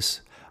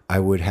 days, I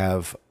would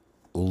have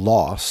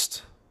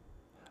lost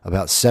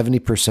about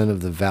 70% of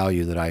the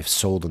value that I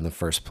sold in the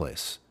first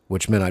place,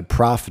 which meant I'd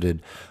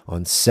profited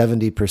on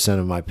 70%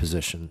 of my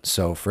position.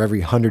 So for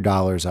every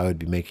 $100, I would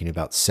be making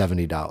about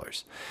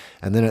 $70.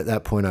 And then at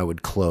that point, I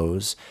would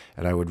close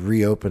and I would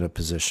reopen a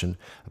position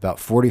about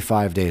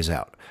 45 days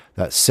out.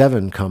 That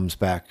 7 comes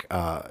back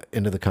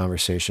into the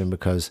conversation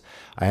because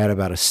I had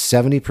about a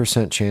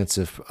 70% chance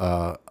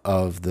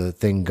of the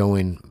thing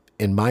going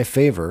in my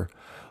favor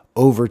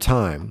over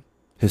time,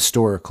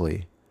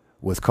 historically,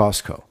 with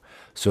Costco.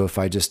 So if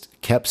I just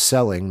kept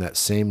selling that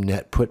same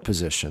net put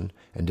position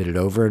and did it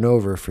over and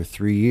over for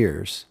 3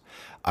 years,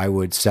 I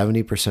would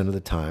 70% of the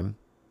time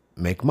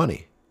make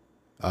money,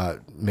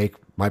 make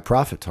my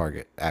profit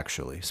target,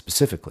 actually,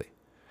 specifically.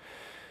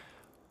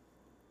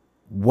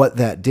 What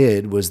that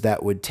did was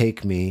that would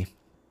take me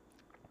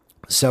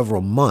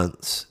several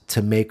months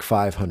to make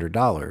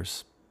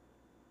 $500,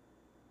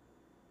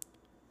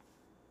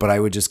 but I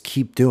would just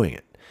keep doing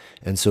it.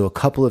 And so a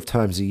couple of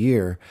times a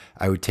year,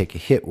 I would take a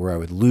hit where I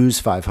would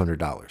lose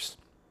 $500.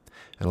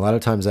 And a lot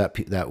of times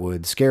that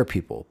would scare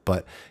people,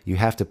 but you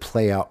have to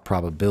play out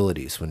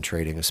probabilities when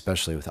trading,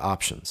 especially with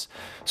options.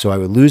 So I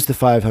would lose the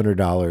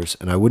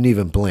 $500 and I wouldn't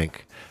even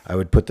blink. I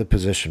would put the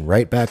position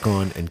right back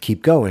on and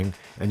keep going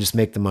and just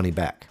make the money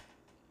back.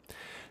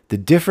 The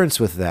difference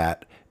with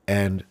that,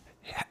 and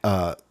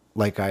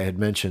like I had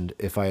mentioned,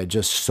 if I had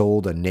just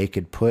sold a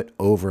naked put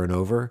over and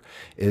over,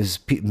 is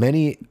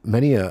many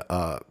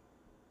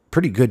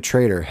pretty good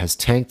trader has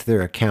tanked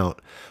their account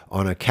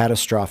on a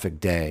catastrophic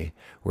day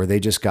where they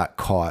just got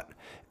caught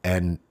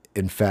and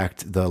in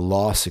fact the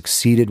loss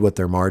exceeded what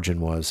their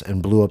margin was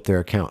and blew up their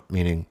account,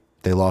 meaning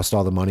they lost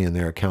all the money in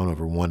their account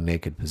over one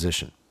naked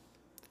position.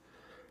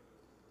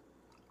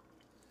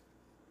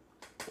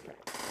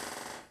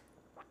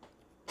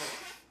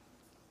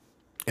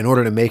 In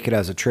order to make it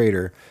as a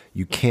trader,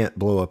 you can't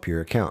blow up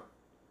your account.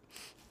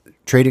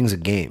 Trading's a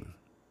game,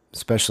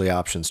 especially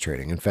options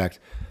trading. In fact,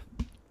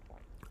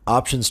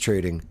 options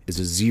trading is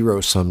a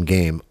zero-sum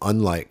game,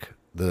 unlike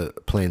the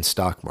plain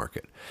stock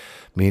market,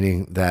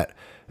 meaning that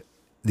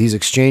these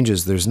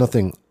exchanges, there's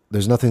nothing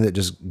that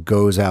just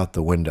goes out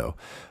the window.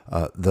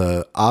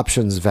 The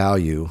options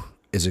value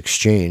is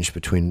exchanged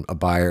between a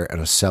buyer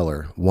and a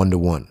seller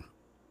 1-to-1.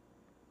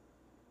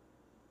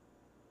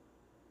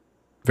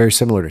 Very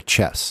similar to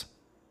chess.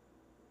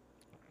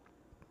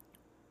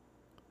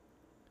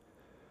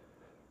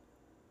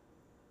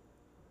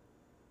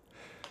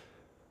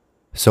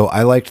 So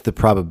I liked the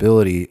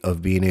probability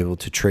of being able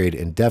to trade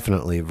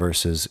indefinitely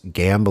versus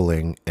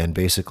gambling and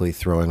basically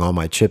throwing all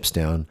my chips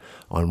down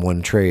on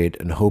one trade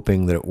and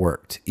hoping that it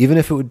worked. Even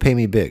if it would pay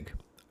me big,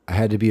 I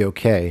had to be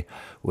okay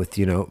with,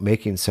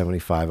 making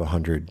 $75,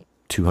 $100,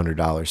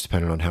 $200,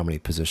 depending on how many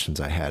positions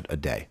I had a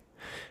day.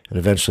 And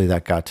eventually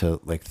that got to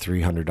like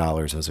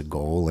 $300 as a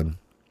goal. And,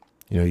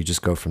 you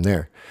just go from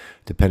there,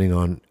 depending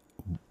on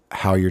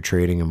how you're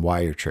trading and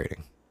why you're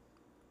trading.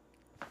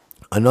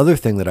 Another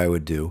thing that I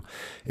would do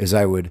is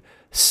I would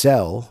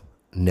sell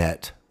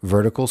net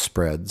vertical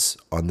spreads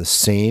on the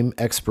same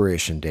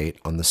expiration date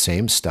on the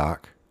same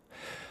stock.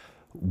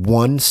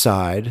 One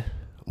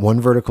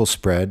vertical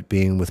spread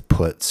being with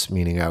puts,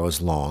 meaning I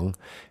was long,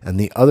 and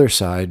the other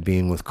side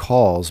being with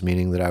calls,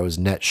 meaning that I was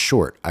net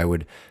short. I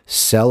would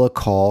sell a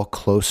call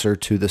closer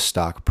to the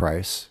stock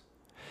price,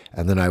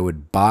 and then I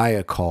would buy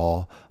a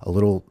call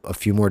a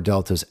few more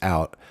deltas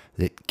out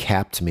that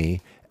capped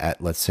me at,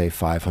 let's say,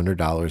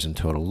 $500 in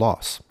total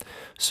loss.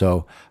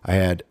 So I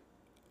had,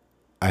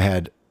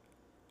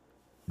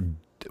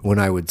 when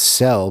I would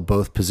sell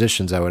both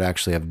positions, I would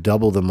actually have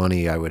double the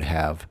money I would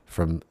have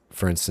from,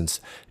 for instance,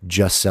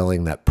 just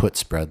selling that put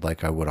spread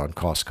like I would on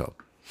Costco.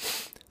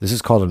 This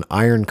is called an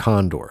iron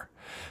condor,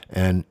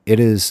 and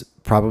it is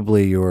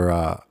probably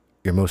your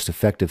most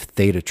effective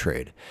theta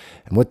trade.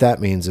 And what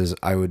that means is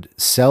I would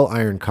sell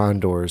iron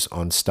condors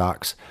on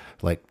stocks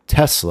like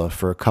Tesla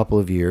for a couple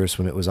of years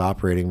when it was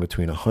operating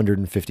between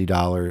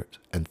 $150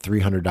 and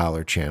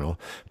 $300 channel.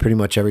 Pretty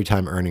much every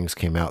time earnings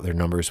came out, their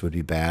numbers would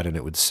be bad and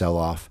it would sell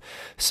off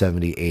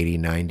 $70, $80,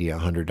 $90,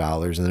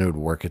 $100, and then it would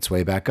work its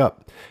way back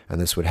up.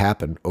 And this would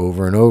happen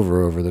over and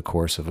over the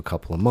course of a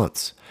couple of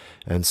months.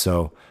 And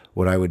so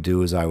what I would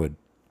do is when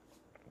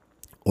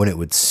it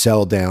would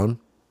sell down,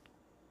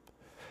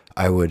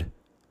 I would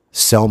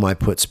sell my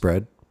put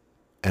spread.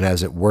 And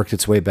as it worked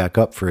its way back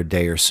up for a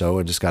day or so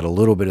and just got a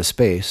little bit of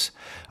space,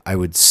 I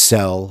would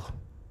sell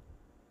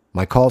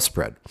my call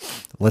spread.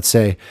 Let's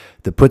say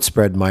the put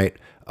spread might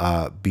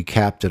be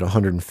capped at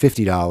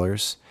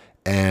 $150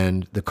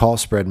 and the call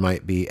spread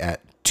might be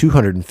at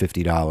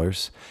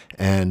 $250.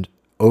 And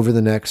over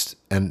the next,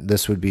 and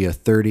this would be a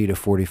 30 to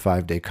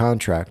 45 day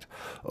contract,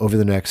 over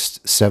the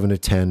next 7 to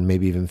 10,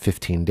 maybe even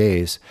 15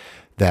 days,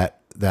 that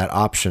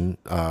option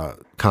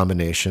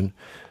combination,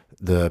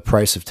 the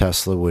price of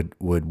Tesla would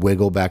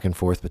wiggle back and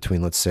forth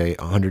between, let's say,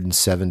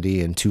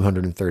 $170 and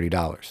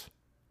 $230.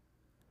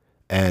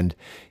 And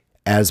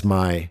as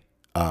my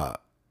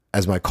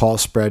call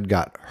spread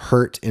got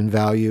hurt in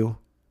value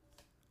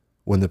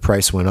when the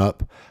price went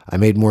up, I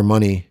made more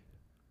money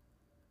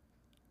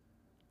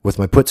with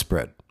my put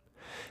spread.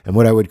 And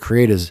what I would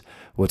create is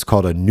what's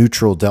called a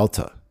neutral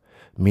delta,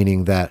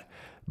 meaning that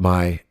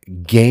my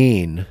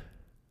gain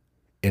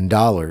in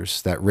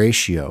dollars, that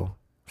ratio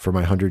for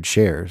my 100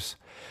 shares,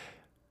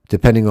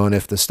 depending on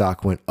if the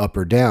stock went up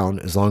or down,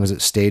 as long as it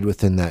stayed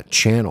within that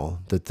channel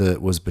that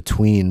was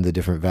between the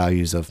different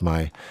values of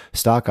my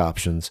stock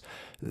options,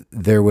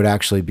 there would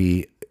actually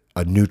be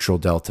a neutral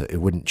delta.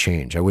 It wouldn't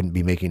change. I wouldn't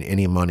be making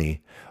any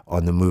money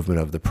on the movement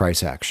of the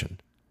price action.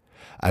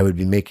 I would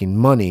be making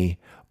money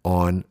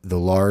on the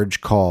large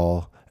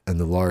call and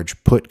the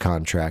large put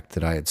contract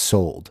that I had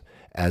sold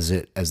as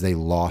they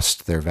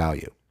lost their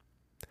value.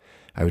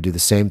 I would do the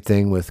same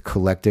thing with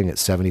collecting at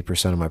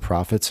 70% of my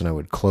profits, and I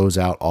would close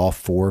out all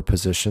 4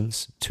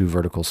 positions, 2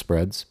 vertical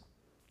spreads,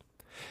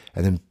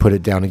 and then put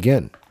it down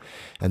again.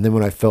 And then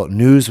when I felt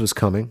news was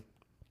coming,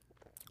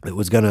 it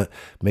was going to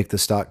make the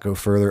stock go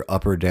further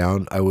up or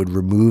down, I would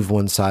remove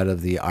one side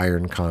of the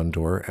iron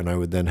condor, and I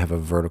would then have a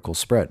vertical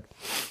spread.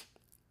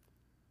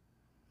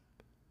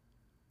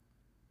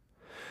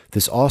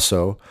 This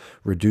also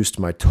reduced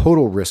my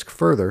total risk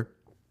further.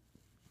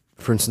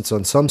 For instance,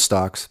 on some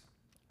stocks,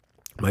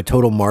 my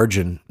total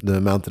margin, the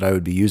amount that I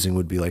would be using,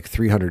 would be like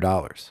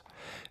 $300.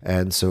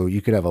 And so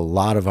you could have a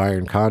lot of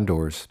iron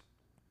condors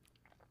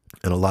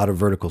and a lot of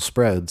vertical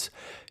spreads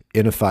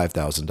in a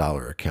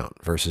 $5,000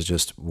 account versus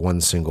just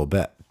one single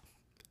bet.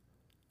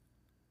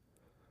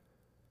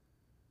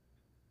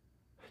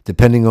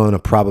 Depending on a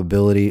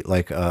probability,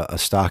 like a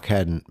stock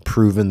hadn't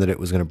proven that it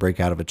was going to break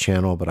out of a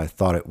channel, but I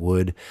thought it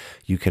would,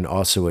 you can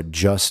also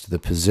adjust the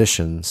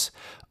positions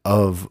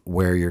of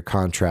where your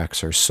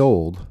contracts are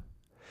sold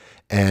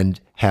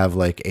and have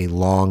like a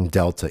long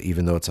delta,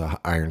 even though it's an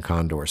iron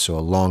condor. So a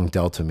long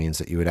delta means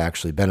that you would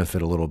actually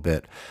benefit a little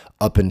bit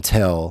up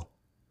until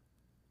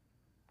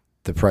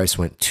the price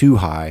went too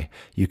high,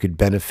 you could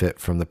benefit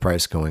from the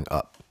price going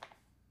up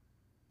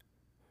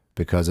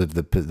because of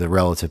the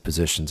relative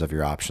positions of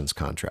your options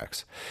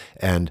contracts.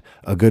 And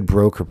a good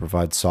broker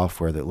provides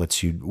software that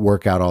lets you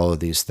work out all of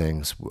these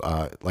things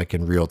like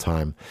in real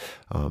time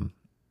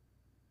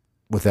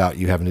without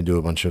you having to do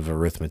a bunch of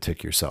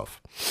arithmetic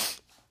yourself.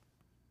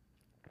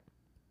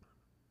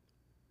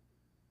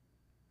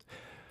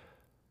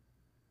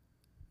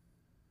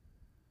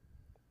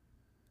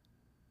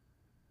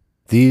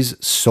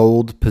 These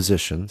sold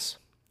positions,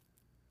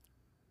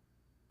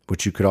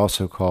 which you could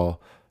also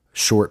call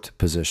short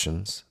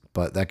positions,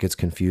 but that gets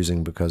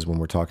confusing because when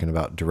we're talking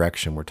about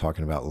direction, we're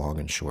talking about long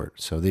and short.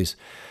 So these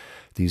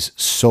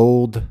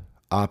sold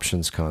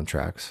options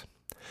contracts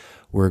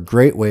were a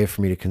great way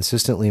for me to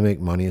consistently make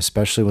money,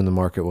 especially when the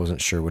market wasn't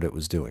sure what it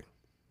was doing.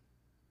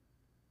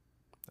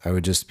 I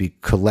would just be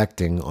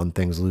collecting on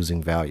things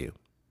losing value.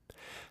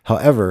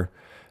 However,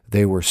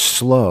 they were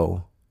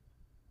slow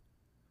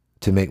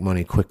to make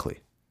money quickly.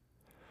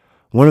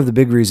 One of the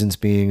big reasons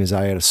being is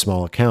I had a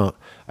small account.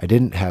 I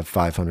didn't have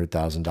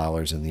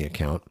 $500,000 in the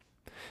account.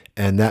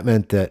 And that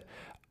meant that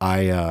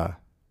I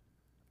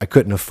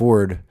couldn't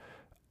afford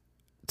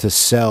to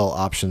sell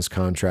options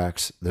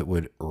contracts that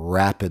would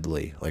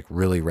rapidly, like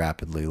really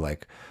rapidly,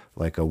 like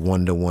a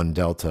 1-to-1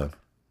 delta,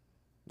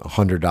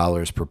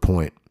 $100 per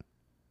point.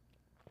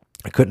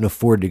 I couldn't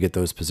afford to get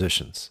those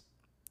positions.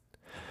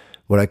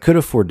 What I could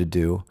afford to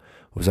do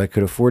was I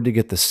could afford to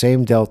get the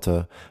same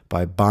delta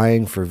by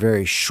buying for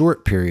very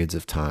short periods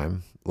of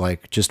time,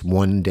 like just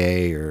 1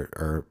 day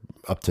or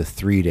up to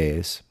 3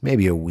 days,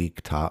 maybe a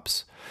week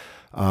tops.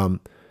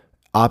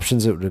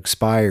 Options that would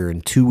expire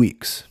in 2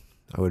 weeks.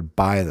 I would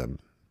buy them,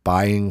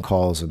 buying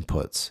calls and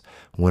puts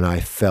when I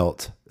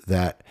felt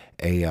that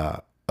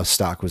a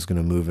stock was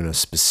going to move in a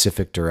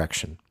specific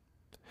direction.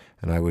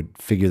 And I would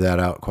figure that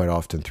out quite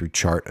often through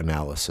chart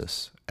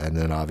analysis and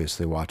then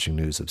obviously watching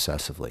news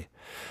obsessively.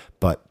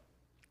 But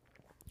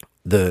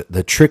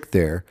the trick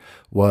there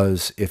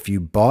was if you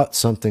bought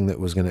something that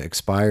was going to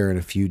expire in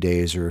a few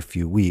days or a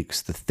few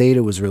weeks, the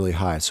theta was really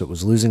high, so it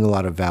was losing a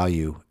lot of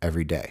value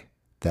every day,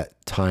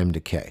 that time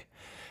decay.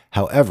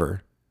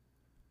 However,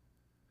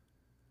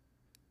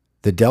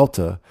 the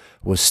delta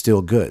was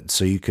still good,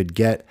 so you could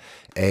get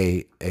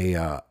an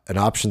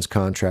options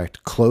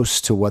contract close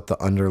to what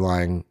the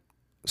underlying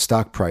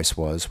stock price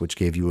was, which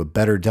gave you a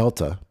better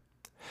delta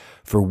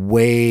for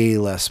way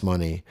less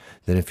money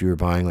than if you were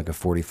buying like a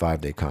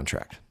 45-day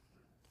contract.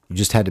 You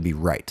just had to be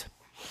right.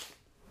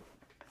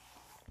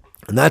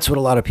 And that's what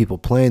a lot of people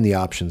playing the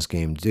options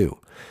game do.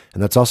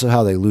 And that's also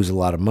how they lose a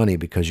lot of money,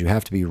 because you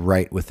have to be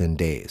right within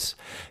days.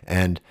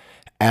 And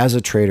as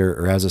a trader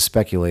or as a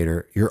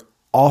speculator, you're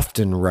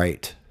often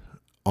right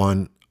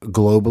on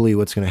globally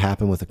what's going to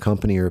happen with a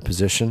company or a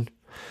position.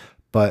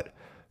 But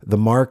the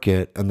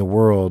market and the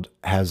world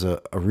has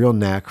a real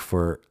knack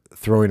for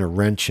throwing a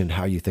wrench in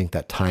how you think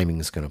that timing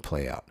is going to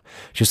play out.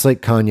 Just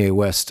like Kanye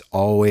West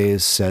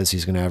always says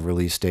he's going to have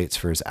release dates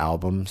for his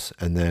albums,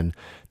 and then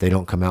they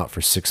don't come out for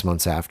 6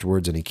 months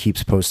afterwards, and he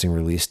keeps posting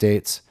release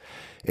dates.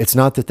 It's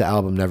not that the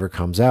album never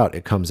comes out.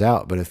 It comes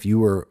out. But if you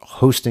were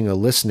hosting a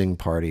listening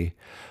party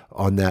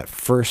on that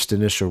first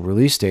initial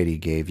release date he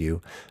gave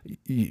you,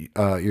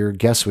 your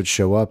guests would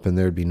show up and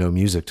there'd be no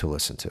music to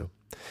listen to.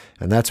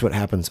 And that's what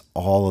happens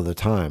all of the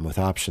time with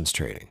options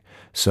trading.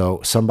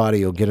 So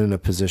somebody will get in a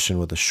position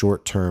with a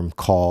short-term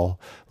call,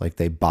 like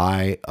they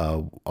buy a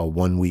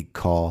 1 week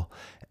call,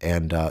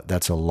 and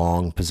that's a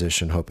long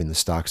position hoping the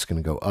stock's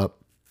going to go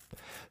up.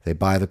 They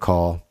buy the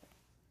call.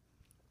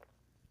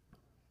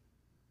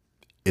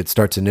 It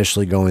starts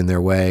initially going their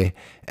way,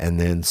 and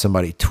then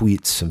somebody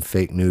tweets some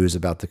fake news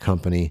about the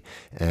company,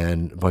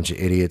 and a bunch of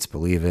idiots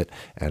believe it,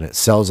 and it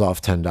sells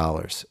off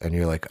 $10. And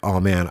you're like, oh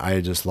man,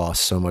 I just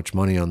lost so much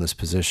money on this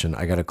position.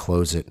 I got to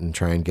close it and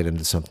try and get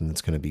into something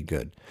that's going to be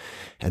good.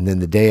 And then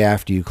the day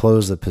after you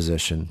close the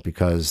position,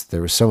 because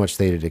there was so much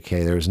theta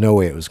decay, there was no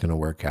way it was going to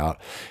work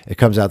out. It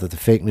comes out that the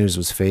fake news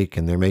was fake,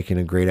 and they're making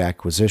a great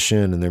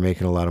acquisition, and they're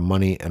making a lot of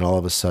money, and all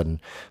of a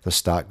sudden the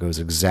stock goes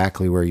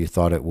exactly where you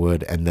thought it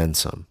would, and then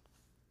some.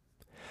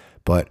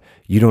 But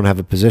you don't have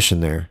a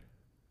position there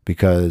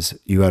because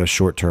you had a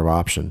short-term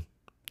option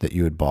that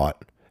you had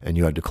bought and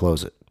you had to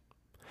close it.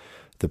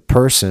 The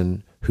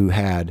person who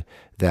had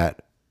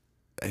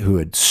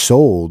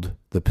sold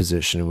the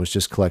position and was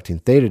just collecting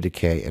theta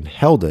decay and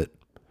held it,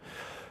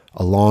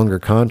 a longer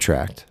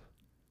contract,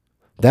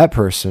 that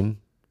person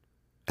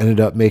ended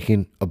up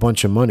making a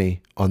bunch of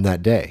money on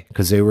that day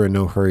because they were in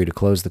no hurry to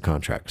close the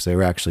contract, because they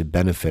were actually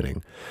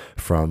benefiting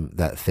from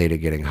that theta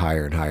getting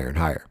higher and higher and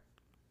higher.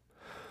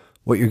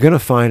 What you're going to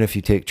find if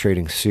you take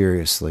trading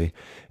seriously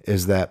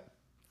is that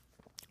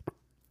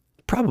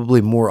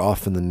probably more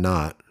often than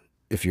not,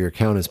 if your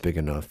account is big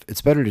enough, it's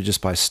better to just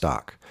buy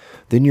stock.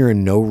 Then you're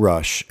in no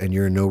rush and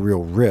you're in no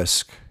real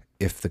risk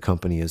if the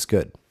company is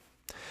good.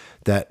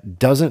 That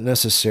doesn't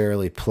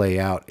necessarily play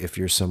out if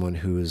you're someone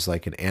who is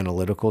like an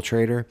analytical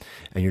trader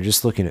and you're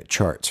just looking at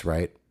charts,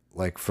 right?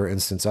 Like, for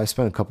instance, I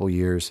spent a couple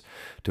years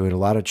doing a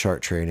lot of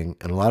chart trading,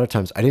 and a lot of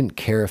times I didn't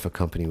care if a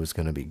company was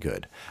going to be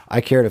good. I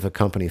cared if a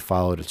company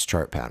followed its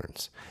chart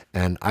patterns.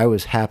 And I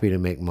was happy to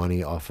make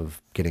money off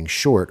of getting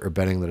short or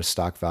betting that a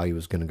stock value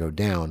was going to go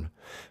down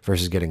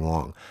versus getting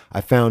long.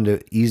 I found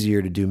it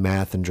easier to do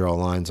math and draw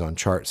lines on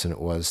charts than it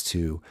was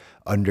to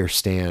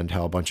understand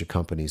how a bunch of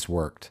companies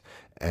worked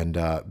and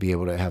be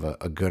able to have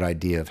a good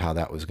idea of how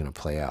that was going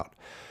to play out.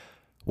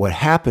 What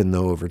happened,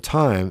 though, over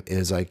time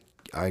is I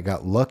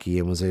got lucky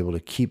and was able to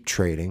keep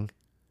trading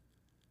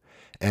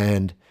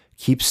and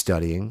keep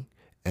studying.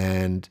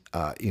 And,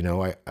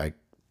 I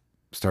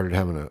started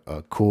having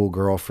a cool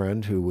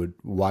girlfriend who would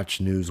watch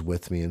news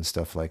with me and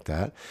stuff like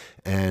that.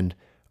 And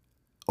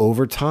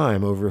over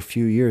time, over a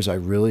few years, I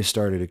really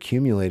started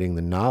accumulating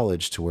the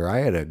knowledge to where I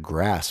had a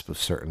grasp of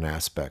certain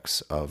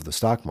aspects of the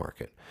stock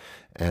market.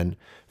 And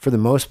for the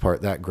most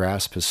part, that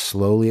grasp has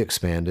slowly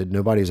expanded.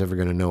 Nobody's ever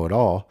going to know it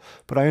all,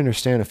 but I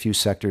understand a few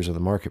sectors of the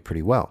market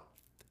pretty well.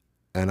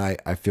 And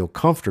I feel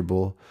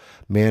comfortable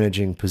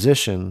managing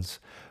positions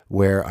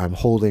where I'm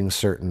holding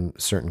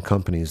certain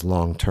companies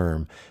long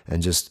term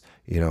and just,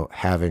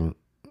 having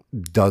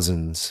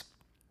dozens,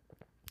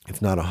 if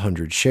not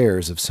 100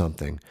 shares of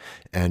something,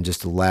 and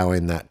just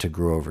allowing that to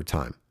grow over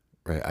time.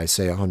 Right? I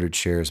say 100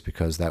 shares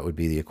because that would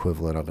be the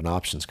equivalent of an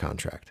options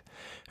contract.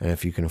 And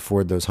if you can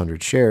afford those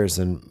 100 shares,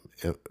 then,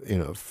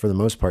 for the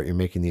most part, you're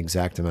making the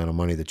exact amount of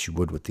money that you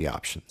would with the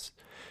options.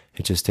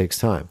 It just takes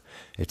time.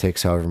 It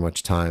takes however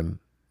much time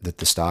that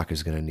the stock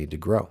is going to need to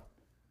grow.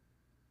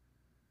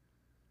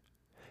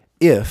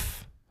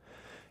 If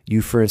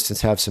you, for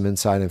instance, have some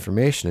inside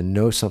information and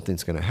know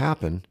something's going to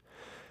happen,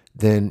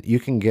 then you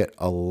can get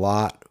a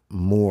lot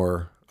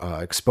more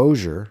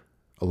exposure,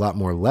 a lot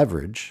more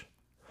leverage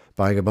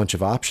buying a bunch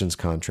of options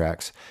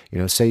contracts.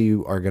 Say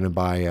you are going to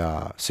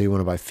buy, say you want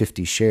to buy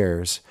 50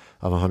 shares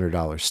of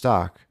 $100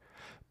 stock,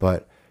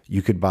 but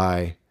you could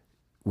buy,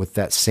 with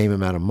that same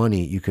amount of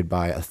money, you could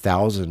buy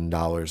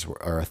 $1,000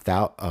 or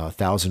a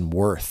thousand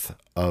worth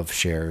of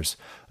shares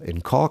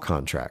in call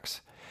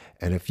contracts.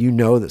 And if you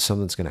know that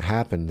something's going to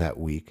happen that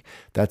week,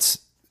 that's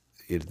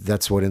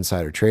what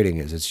insider trading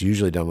is. It's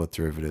usually done with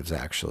derivatives,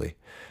 actually.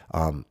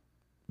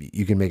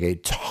 You can make a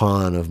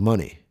ton of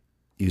money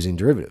using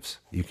derivatives.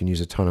 You can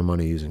use a ton of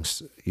money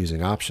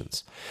using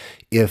options.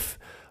 If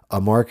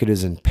a market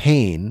is in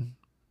pain,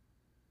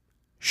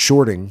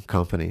 shorting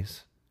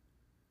companies,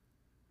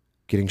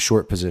 getting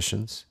short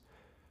positions,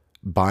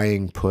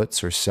 buying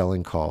puts or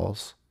selling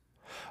calls,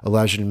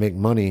 allows you to make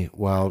money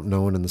while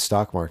no one in the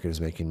stock market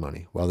is making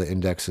money, while the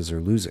indexes are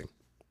losing.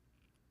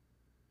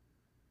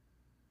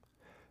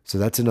 So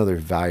that's another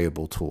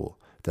valuable tool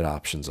that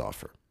options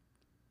offer.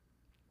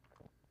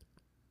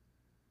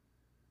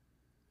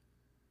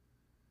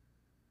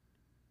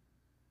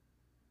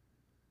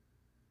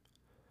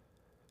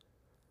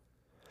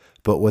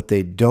 But what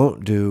they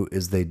don't do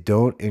is they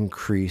don't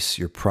increase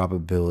your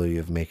probability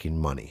of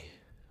making money.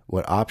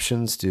 What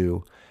options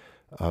do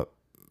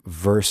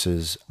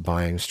versus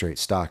buying straight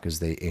stock is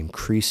they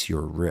increase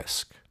your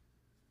risk.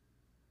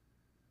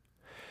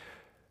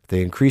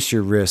 They increase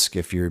your risk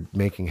if you're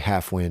making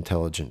halfway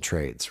intelligent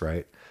trades,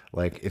 right?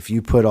 Like if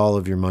you put all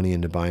of your money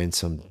into buying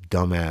some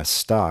dumbass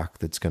stock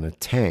that's going to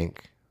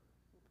tank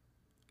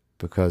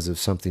because of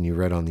something you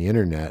read on the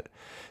internet,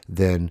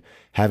 then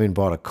having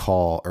bought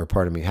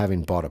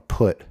having bought a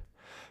put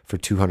for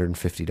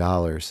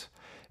 $250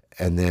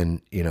 and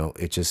then,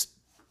 it just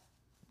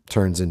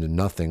turns into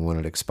nothing when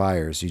it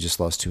expires, you just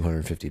lost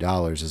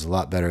 $250, is a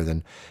lot better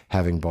than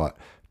having bought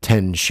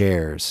 10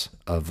 shares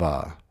of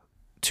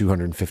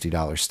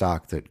 $250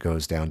 stock that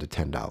goes down to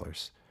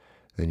 $10.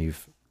 Then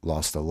you've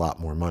lost a lot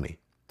more money.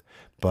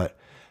 But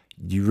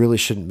you really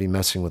shouldn't be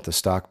messing with the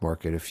stock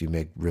market if you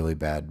make really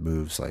bad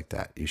moves like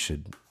that. You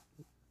should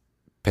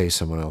pay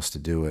someone else to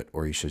do it,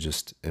 or you should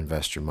just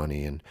invest your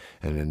money in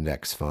an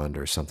index fund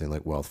or something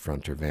like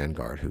Wealthfront or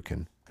Vanguard, who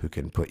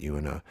can put you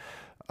in a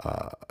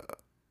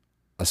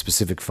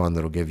specific fund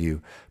that'll give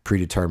you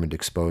predetermined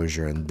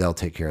exposure, and they'll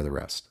take care of the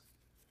rest.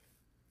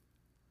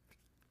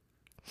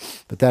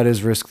 But that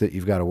is risk that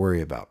you've got to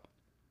worry about.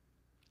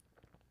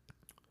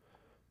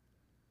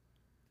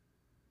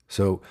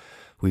 So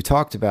we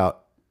talked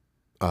about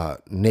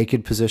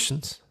naked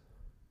positions,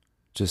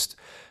 just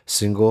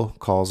single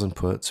calls and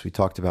puts. We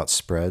talked about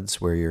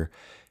spreads, where you're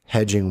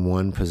hedging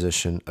one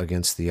position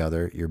against the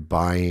other. You're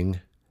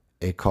buying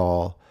a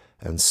call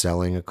and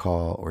selling a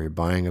call, or you're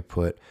buying a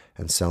put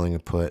and selling a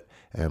put.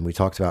 And we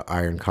talked about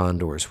iron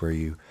condors, where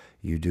you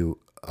do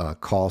a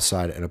call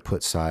side and a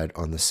put side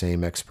on the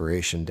same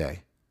expiration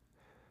day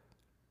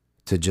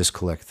to just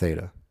collect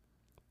theta.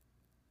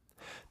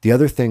 The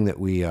other thing that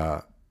we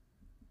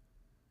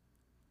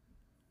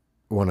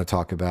want to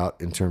talk about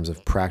in terms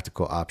of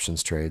practical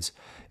options trades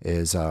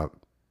is a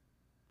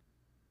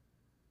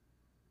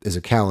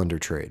calendar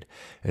trade.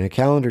 And a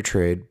calendar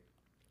trade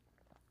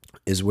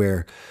is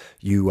where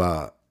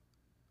you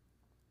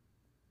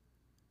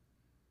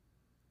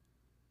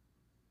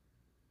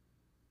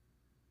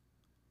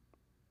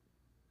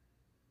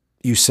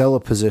you sell a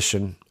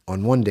position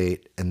on one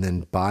date and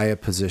then buy a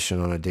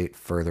position on a date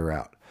further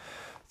out.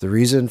 The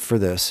reason for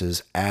this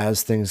is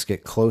as things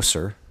get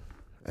closer,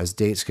 as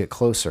dates get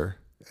closer,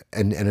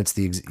 and it's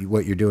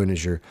what you're doing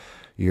is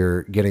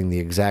you're getting the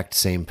exact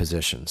same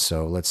position.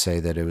 So let's say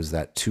that it was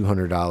that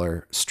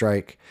 $200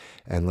 strike,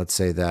 and let's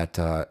say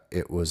that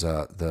it was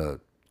the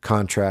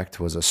contract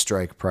was a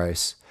strike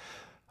price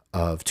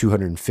of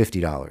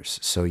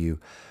 $250. So you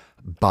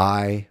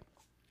buy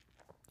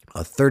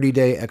a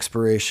 30-day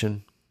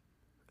expiration,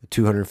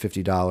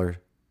 $250.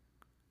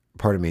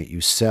 Pardon me.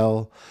 You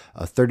sell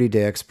a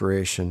 30-day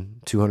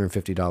expiration,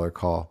 $250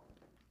 call,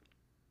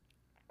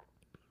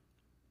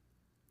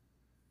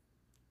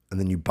 and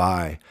then you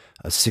buy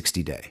a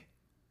 60-day,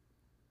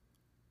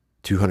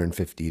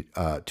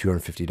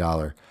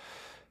 $250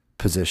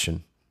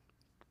 position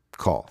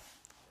call.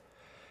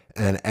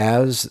 And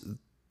as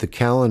the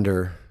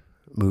calendar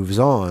moves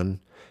on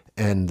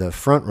and the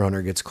front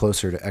runner gets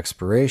closer to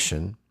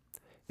expiration,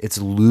 it's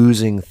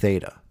losing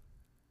theta.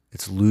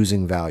 It's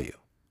losing value.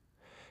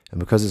 And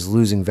because it's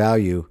losing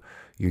value,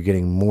 you're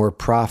getting more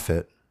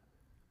profit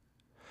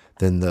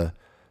than the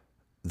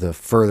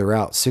further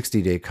out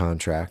 60-day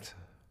contract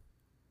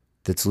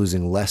that's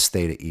losing less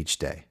theta each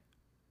day.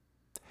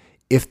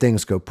 If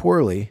things go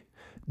poorly,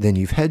 then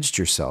you've hedged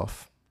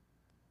yourself.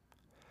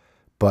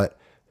 But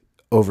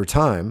over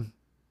time,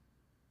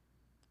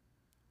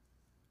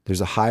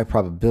 there's a high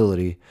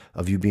probability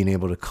of you being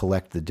able to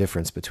collect the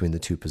difference between the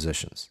two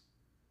positions.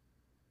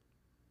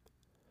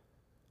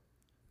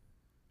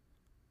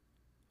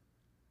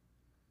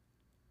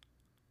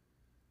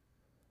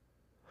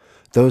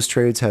 Those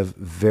trades have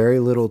very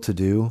little to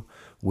do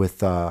with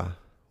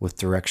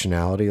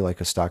directionality, like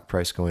a stock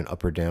price going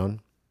up or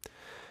down.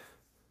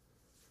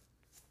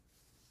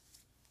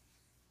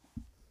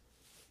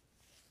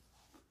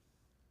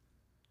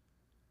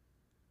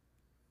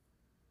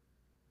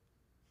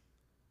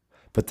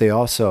 But they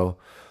also,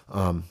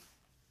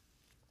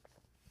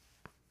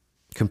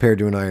 compared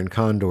to an iron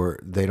condor,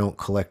 they don't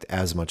collect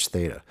as much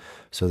theta.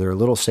 So they're a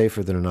little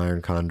safer than an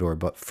iron condor.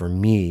 But for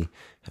me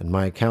and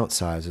my account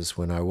sizes,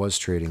 when I was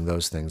trading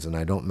those things, and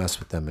I don't mess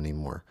with them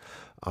anymore,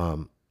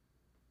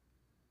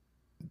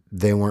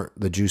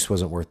 the juice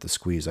wasn't worth the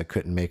squeeze. I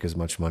couldn't make as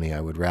much money.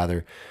 I would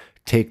rather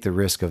take the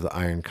risk of the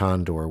iron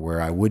condor, where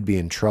I would be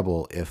in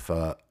trouble if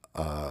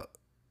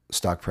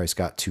stock price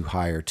got too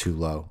high or too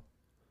low,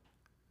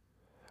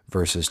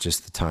 versus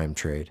just the time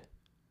trade,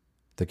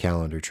 the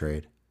calendar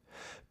trade.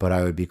 But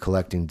I would be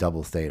collecting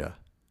double theta.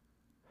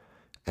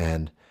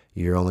 And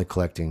you're only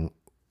collecting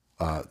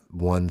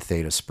one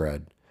theta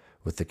spread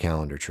with the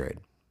calendar trade.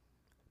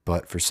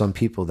 But for some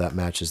people, that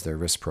matches their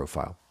risk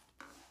profile.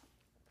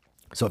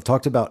 So I've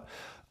talked about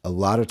a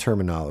lot of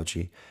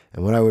terminology.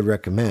 And what I would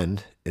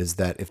recommend is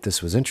that if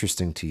this was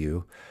interesting to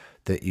you,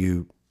 that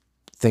you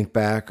think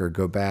back or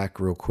go back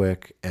real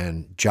quick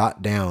and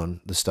jot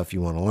down the stuff you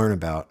want to learn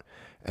about,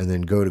 and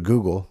then go to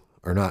Google,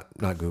 or not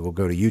Google,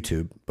 go to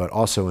YouTube, but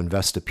also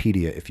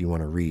Investopedia if you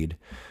want to read.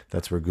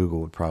 That's where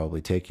Google would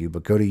probably take you.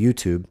 But go to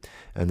YouTube,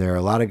 and there are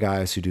a lot of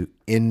guys who do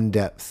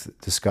in-depth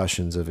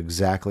discussions of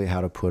exactly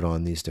how to put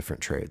on these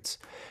different trades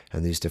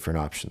and these different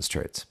options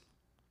trades.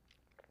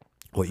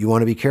 What you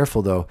want to be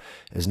careful, though,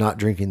 is not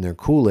drinking their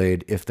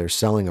Kool-Aid if they're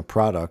selling a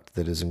product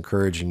that is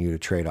encouraging you to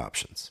trade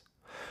options.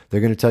 They're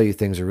going to tell you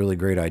things are really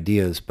great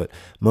ideas, but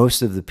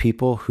most of the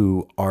people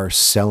who are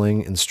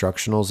selling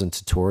instructionals and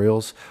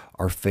tutorials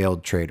are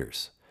failed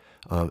traders.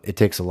 It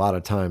takes a lot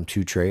of time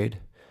to trade,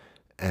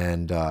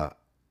 and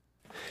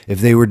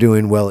if they were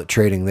doing well at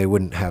trading, they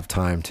wouldn't have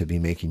time to be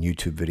making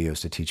YouTube videos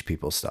to teach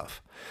people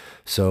stuff.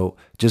 So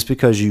just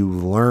because you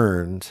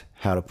learned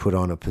how to put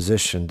on a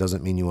position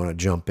doesn't mean you want to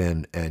jump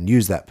in and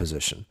use that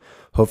position.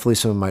 Hopefully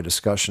some of my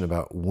discussion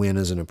about when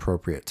is an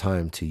appropriate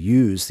time to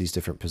use these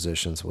different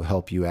positions will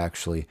help you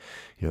actually,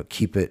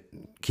 keep it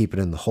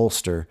in the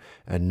holster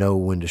and know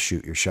when to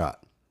shoot your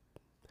shot.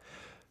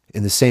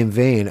 In the same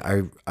vein,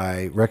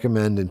 I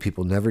recommend, and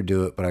people never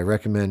do it, but I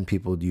recommend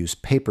people use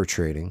paper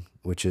trading,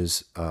 which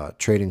is a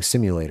trading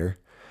simulator.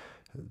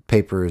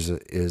 Paper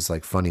is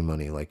like funny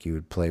money, like you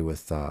would play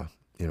with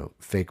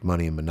fake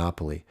money in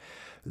Monopoly.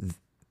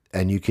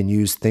 And you can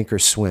use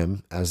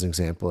Thinkorswim as an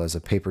example as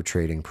a paper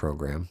trading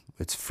program.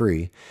 It's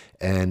free.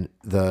 And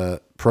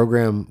the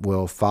program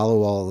will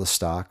follow all the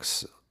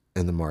stocks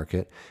in the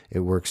market. It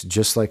works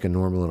just like a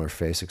normal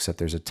interface, except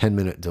there's a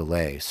 10-minute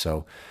delay.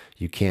 So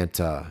you can't,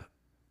 so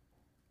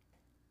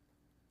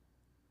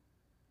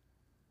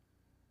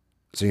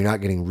you're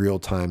not getting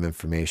real-time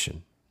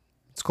information.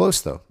 It's close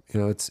though.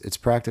 It's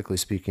practically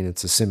speaking,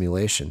 it's a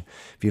simulation.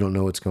 If you don't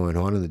know what's going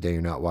on in the day,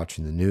 you're not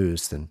watching the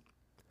news, then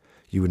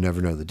you would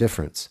never know the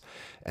difference.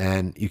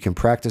 And you can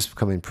practice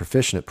becoming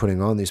proficient at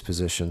putting on these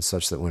positions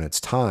such that when it's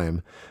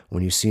time,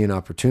 when you see an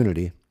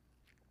opportunity,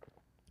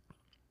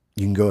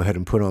 you can go ahead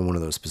and put on one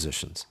of those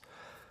positions.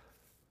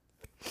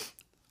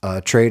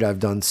 A trade I've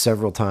done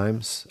several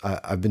times.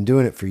 I've been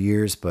doing it for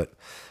years, but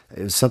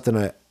it was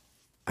something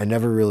I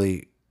never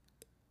really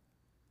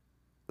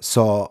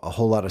saw a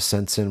whole lot of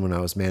sense in when I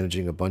was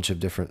managing a bunch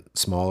of different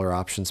smaller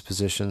options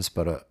positions.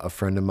 But a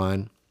friend of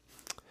mine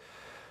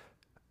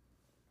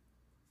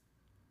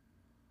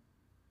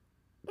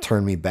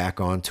turned me back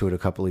onto it a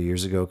couple of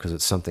years ago because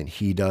it's something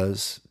he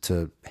does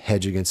to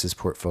hedge against his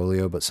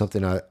portfolio. But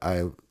something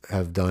I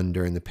have done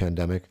during the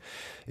pandemic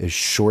is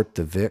short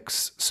the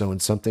VIX. So when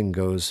something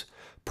goes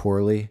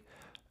poorly,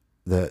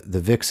 the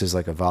VIX is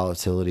like a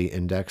volatility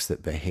index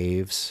that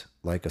behaves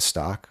like a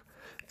stock.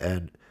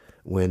 And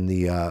when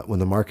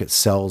the market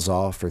sells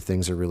off or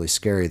things are really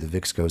scary, the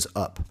VIX goes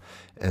up.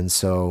 And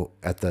so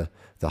at the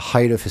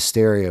height of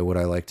hysteria, what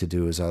I like to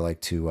do is I like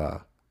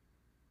to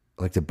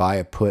buy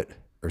a put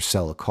or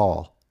sell a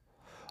call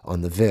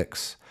on the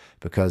VIX,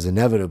 because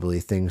inevitably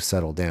things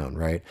settle down,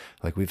 right?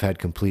 Like we've had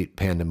complete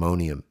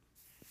pandemonium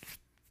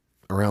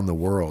around the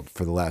world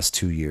for the last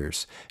 2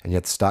 years, and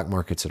yet the stock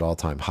market's at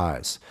all-time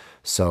highs.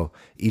 So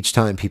each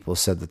time people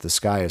said that the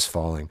sky is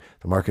falling,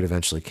 the market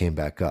eventually came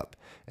back up.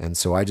 And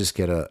so I just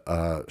get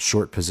a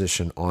short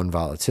position on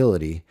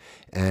volatility,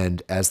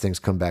 and as things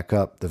come back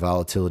up, the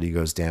volatility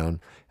goes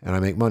down and I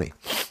make money.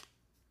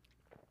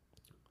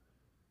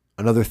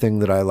 Another thing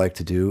that I like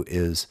to do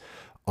is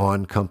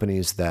on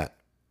companies that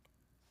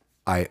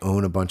I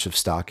own a bunch of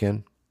stock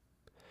in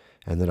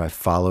and that I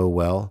follow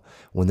well,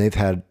 when they've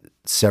had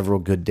several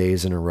good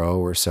days in a row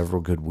or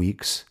several good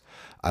weeks,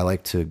 I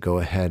like to go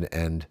ahead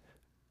and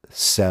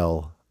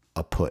sell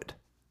a put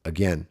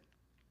again.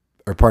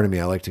 Or pardon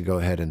me, I like to go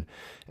ahead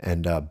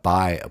and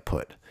buy a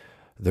put.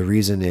 The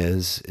reason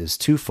is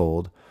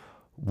twofold.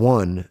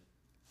 One,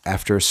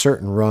 after a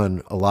certain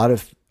run, a lot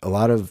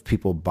of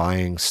people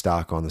buying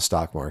stock on the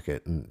stock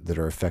market and that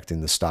are affecting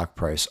the stock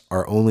price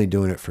are only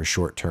doing it for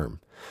short term.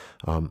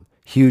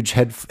 Huge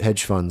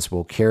hedge funds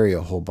will carry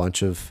a whole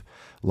bunch of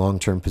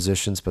long-term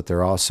positions, but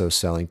they're also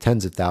selling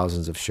tens of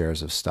thousands of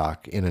shares of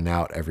stock in and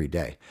out every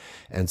day.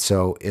 And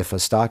so if a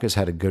stock has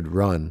had a good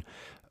run,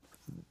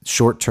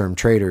 short-term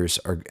traders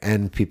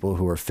and people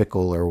who are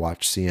fickle or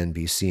watch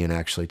CNBC and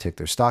actually take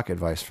their stock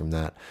advice from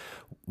that,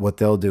 what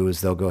they'll do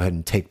is they'll go ahead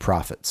and take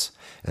profits.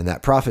 And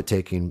that profit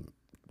taking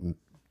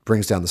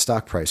brings down the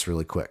stock price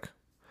really quick.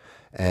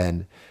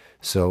 And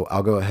so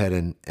I'll go ahead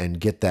and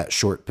get that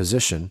short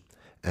position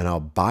and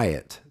I'll buy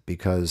it,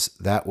 because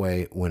that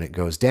way when it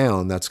goes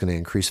down, that's going to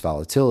increase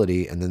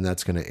volatility, and then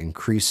that's going to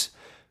increase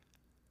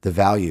the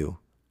value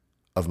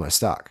of my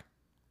stock,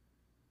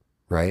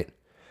 right?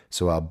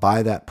 So I'll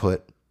buy that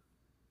put,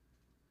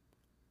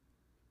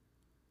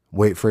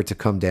 wait for it to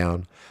come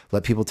down,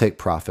 let people take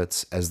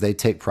profits. As they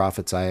take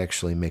profits, I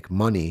actually make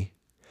money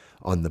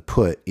on the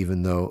put,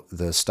 even though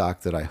the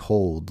stock that I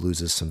hold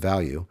loses some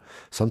value.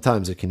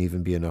 Sometimes it can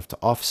even be enough to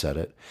offset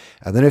it.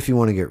 And then if you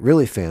want to get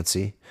really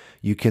fancy,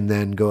 you can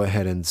then go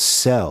ahead and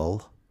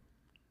sell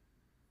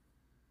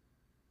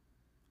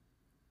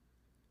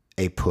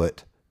a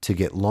put to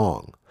get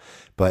long.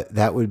 But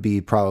that would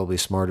be probably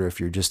smarter if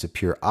you're just a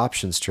pure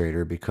options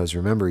trader, because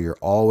remember, you're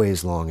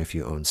always long if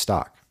you own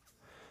stock.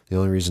 The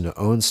only reason to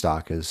own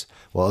stock is,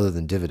 well, other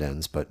than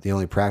dividends, but the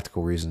only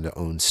practical reason to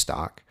own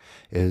stock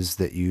is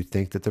that you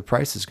think that the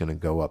price is going to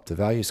go up, the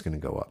value is going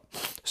to go up.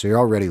 So you're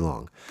already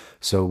long.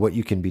 So what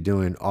you can be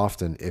doing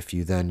often, if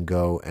you then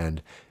go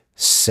and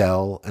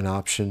sell an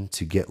option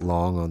to get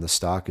long on the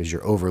stock, is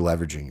you're over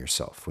leveraging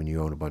yourself when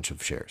you own a bunch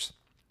of shares.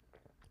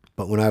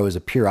 But when I was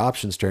a pure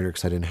options trader,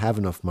 because I didn't have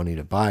enough money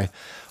to buy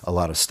a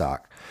lot of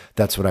stock,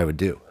 that's what I would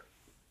do.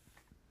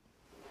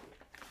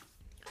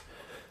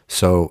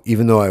 So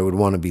even though I would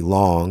want to be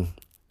long,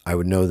 I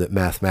would know that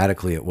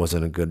mathematically it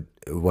wasn't a good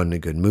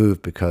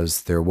move,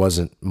 because there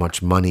wasn't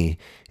much money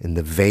in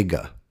the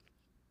vega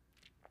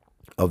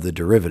of the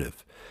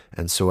derivative.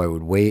 And so I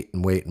would wait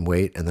and wait and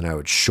wait, and then I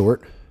would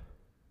short,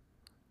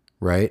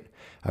 right?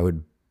 I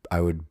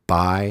would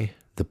buy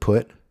the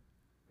put,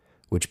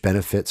 which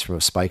benefits from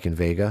a spike in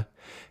vega.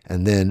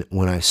 And then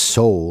when I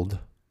sold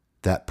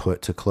that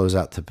put to close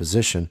out the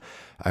position,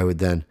 I would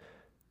then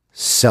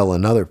sell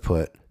another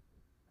put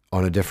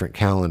on a different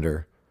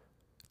calendar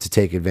to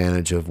take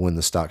advantage of when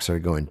the stock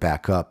started going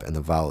back up and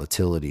the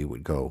volatility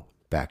would go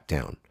back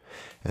down.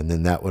 And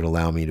then that would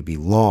allow me to be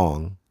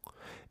long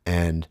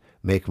and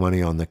make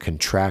money on the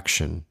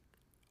contraction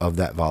of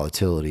that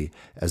volatility,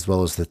 as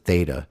well as the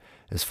theta,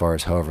 as far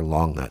as however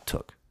long that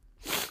took.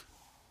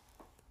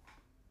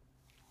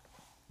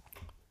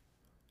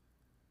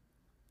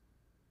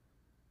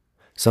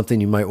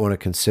 Something you might want to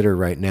consider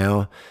right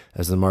now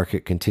as the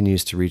market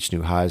continues to reach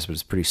new highs, but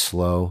it's pretty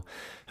slow,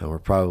 and we're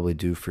probably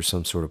due for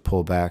some sort of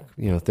pullback.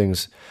 You know,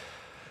 things,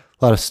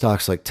 a lot of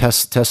stocks like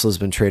Tesla's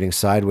been trading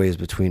sideways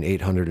between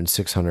 $800 and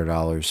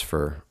 $600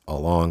 for a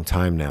long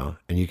time now,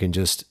 and you can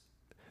just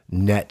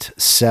net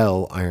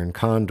sell iron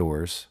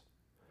condors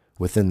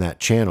within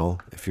that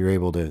channel if you're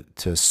able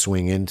to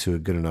swing into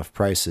good enough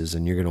prices,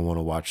 and you're going to want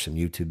to watch some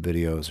YouTube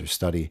videos or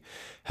study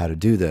how to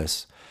do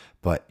this.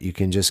 But you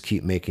can just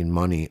keep making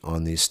money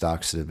on these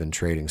stocks that have been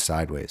trading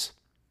sideways.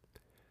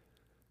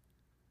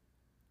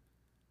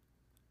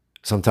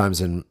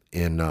 Sometimes in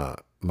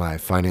my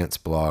finance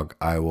blog,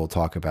 I will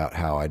talk about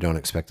how I don't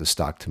expect the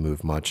stock to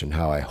move much and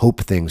how I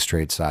hope things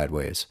trade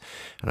sideways.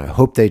 And I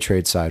hope they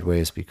trade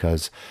sideways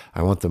because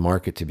I want the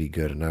market to be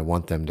good, and I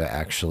want them to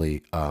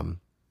actually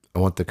I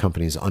want the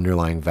company's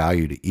underlying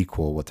value to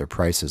equal what their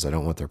price is. I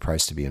don't want their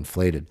price to be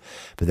inflated.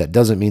 But that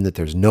doesn't mean that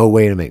there's no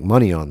way to make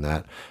money on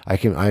that. I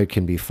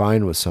can be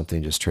fine with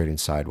something just trading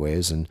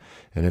sideways, and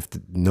if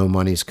no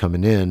money's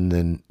coming in,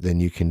 then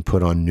you can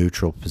put on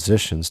neutral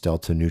positions,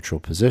 delta neutral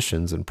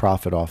positions, and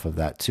profit off of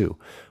that too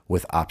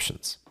with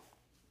options.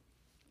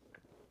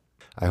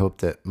 I hope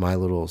that my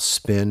little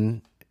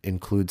spin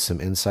includes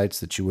some insights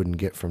that you wouldn't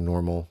get from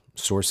normal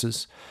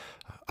sources.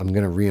 I'm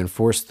going to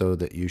reinforce, though,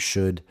 that you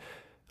should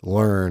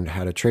learn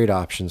how to trade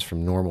options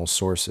from normal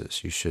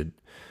sources. You should,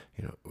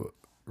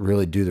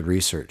 really do the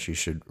research. You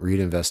should read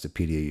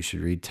Investopedia. You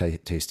should read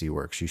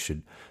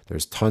Tastyworks.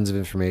 There's tons of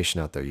information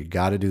out there. You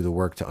got to do the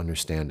work to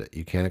understand it.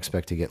 You can't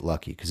expect to get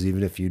lucky, because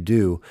even if you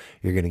do,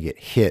 you're going to get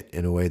hit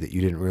in a way that you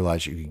didn't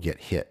realize you could get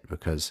hit,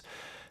 because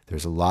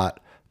there's a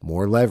lot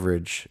more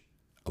leverage,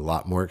 a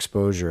lot more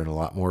exposure, and a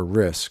lot more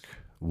risk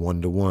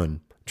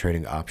one-to-one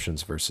trading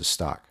options versus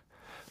stock.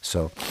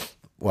 So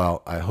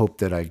while I hope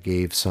that I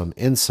gave some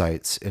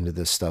insights into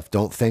this stuff,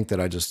 don't think that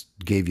I just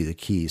gave you the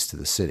keys to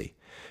the city.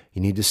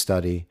 You need to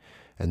study,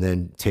 and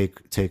then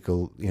take a,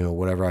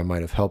 whatever I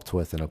might have helped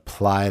with, and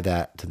apply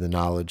that to the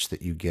knowledge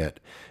that you get.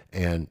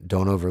 And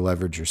don't over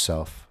leverage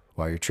yourself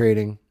while you're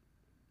trading.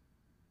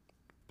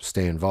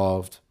 Stay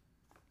involved,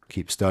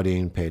 keep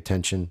studying, pay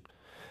attention,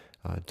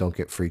 don't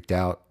get freaked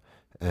out.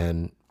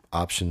 And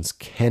options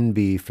can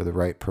be, for the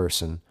right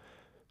person,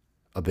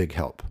 a big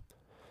help.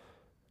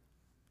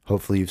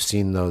 Hopefully you've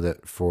seen, though,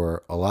 that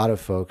for a lot of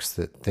folks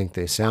that think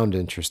they sound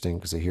interesting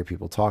because they hear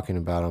people talking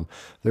about them,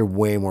 they're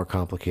way more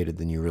complicated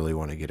than you really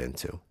want to get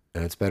into.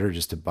 And it's better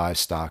just to buy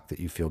stock that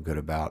you feel good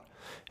about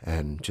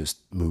and just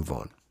move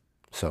on.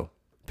 So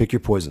pick your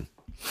poison.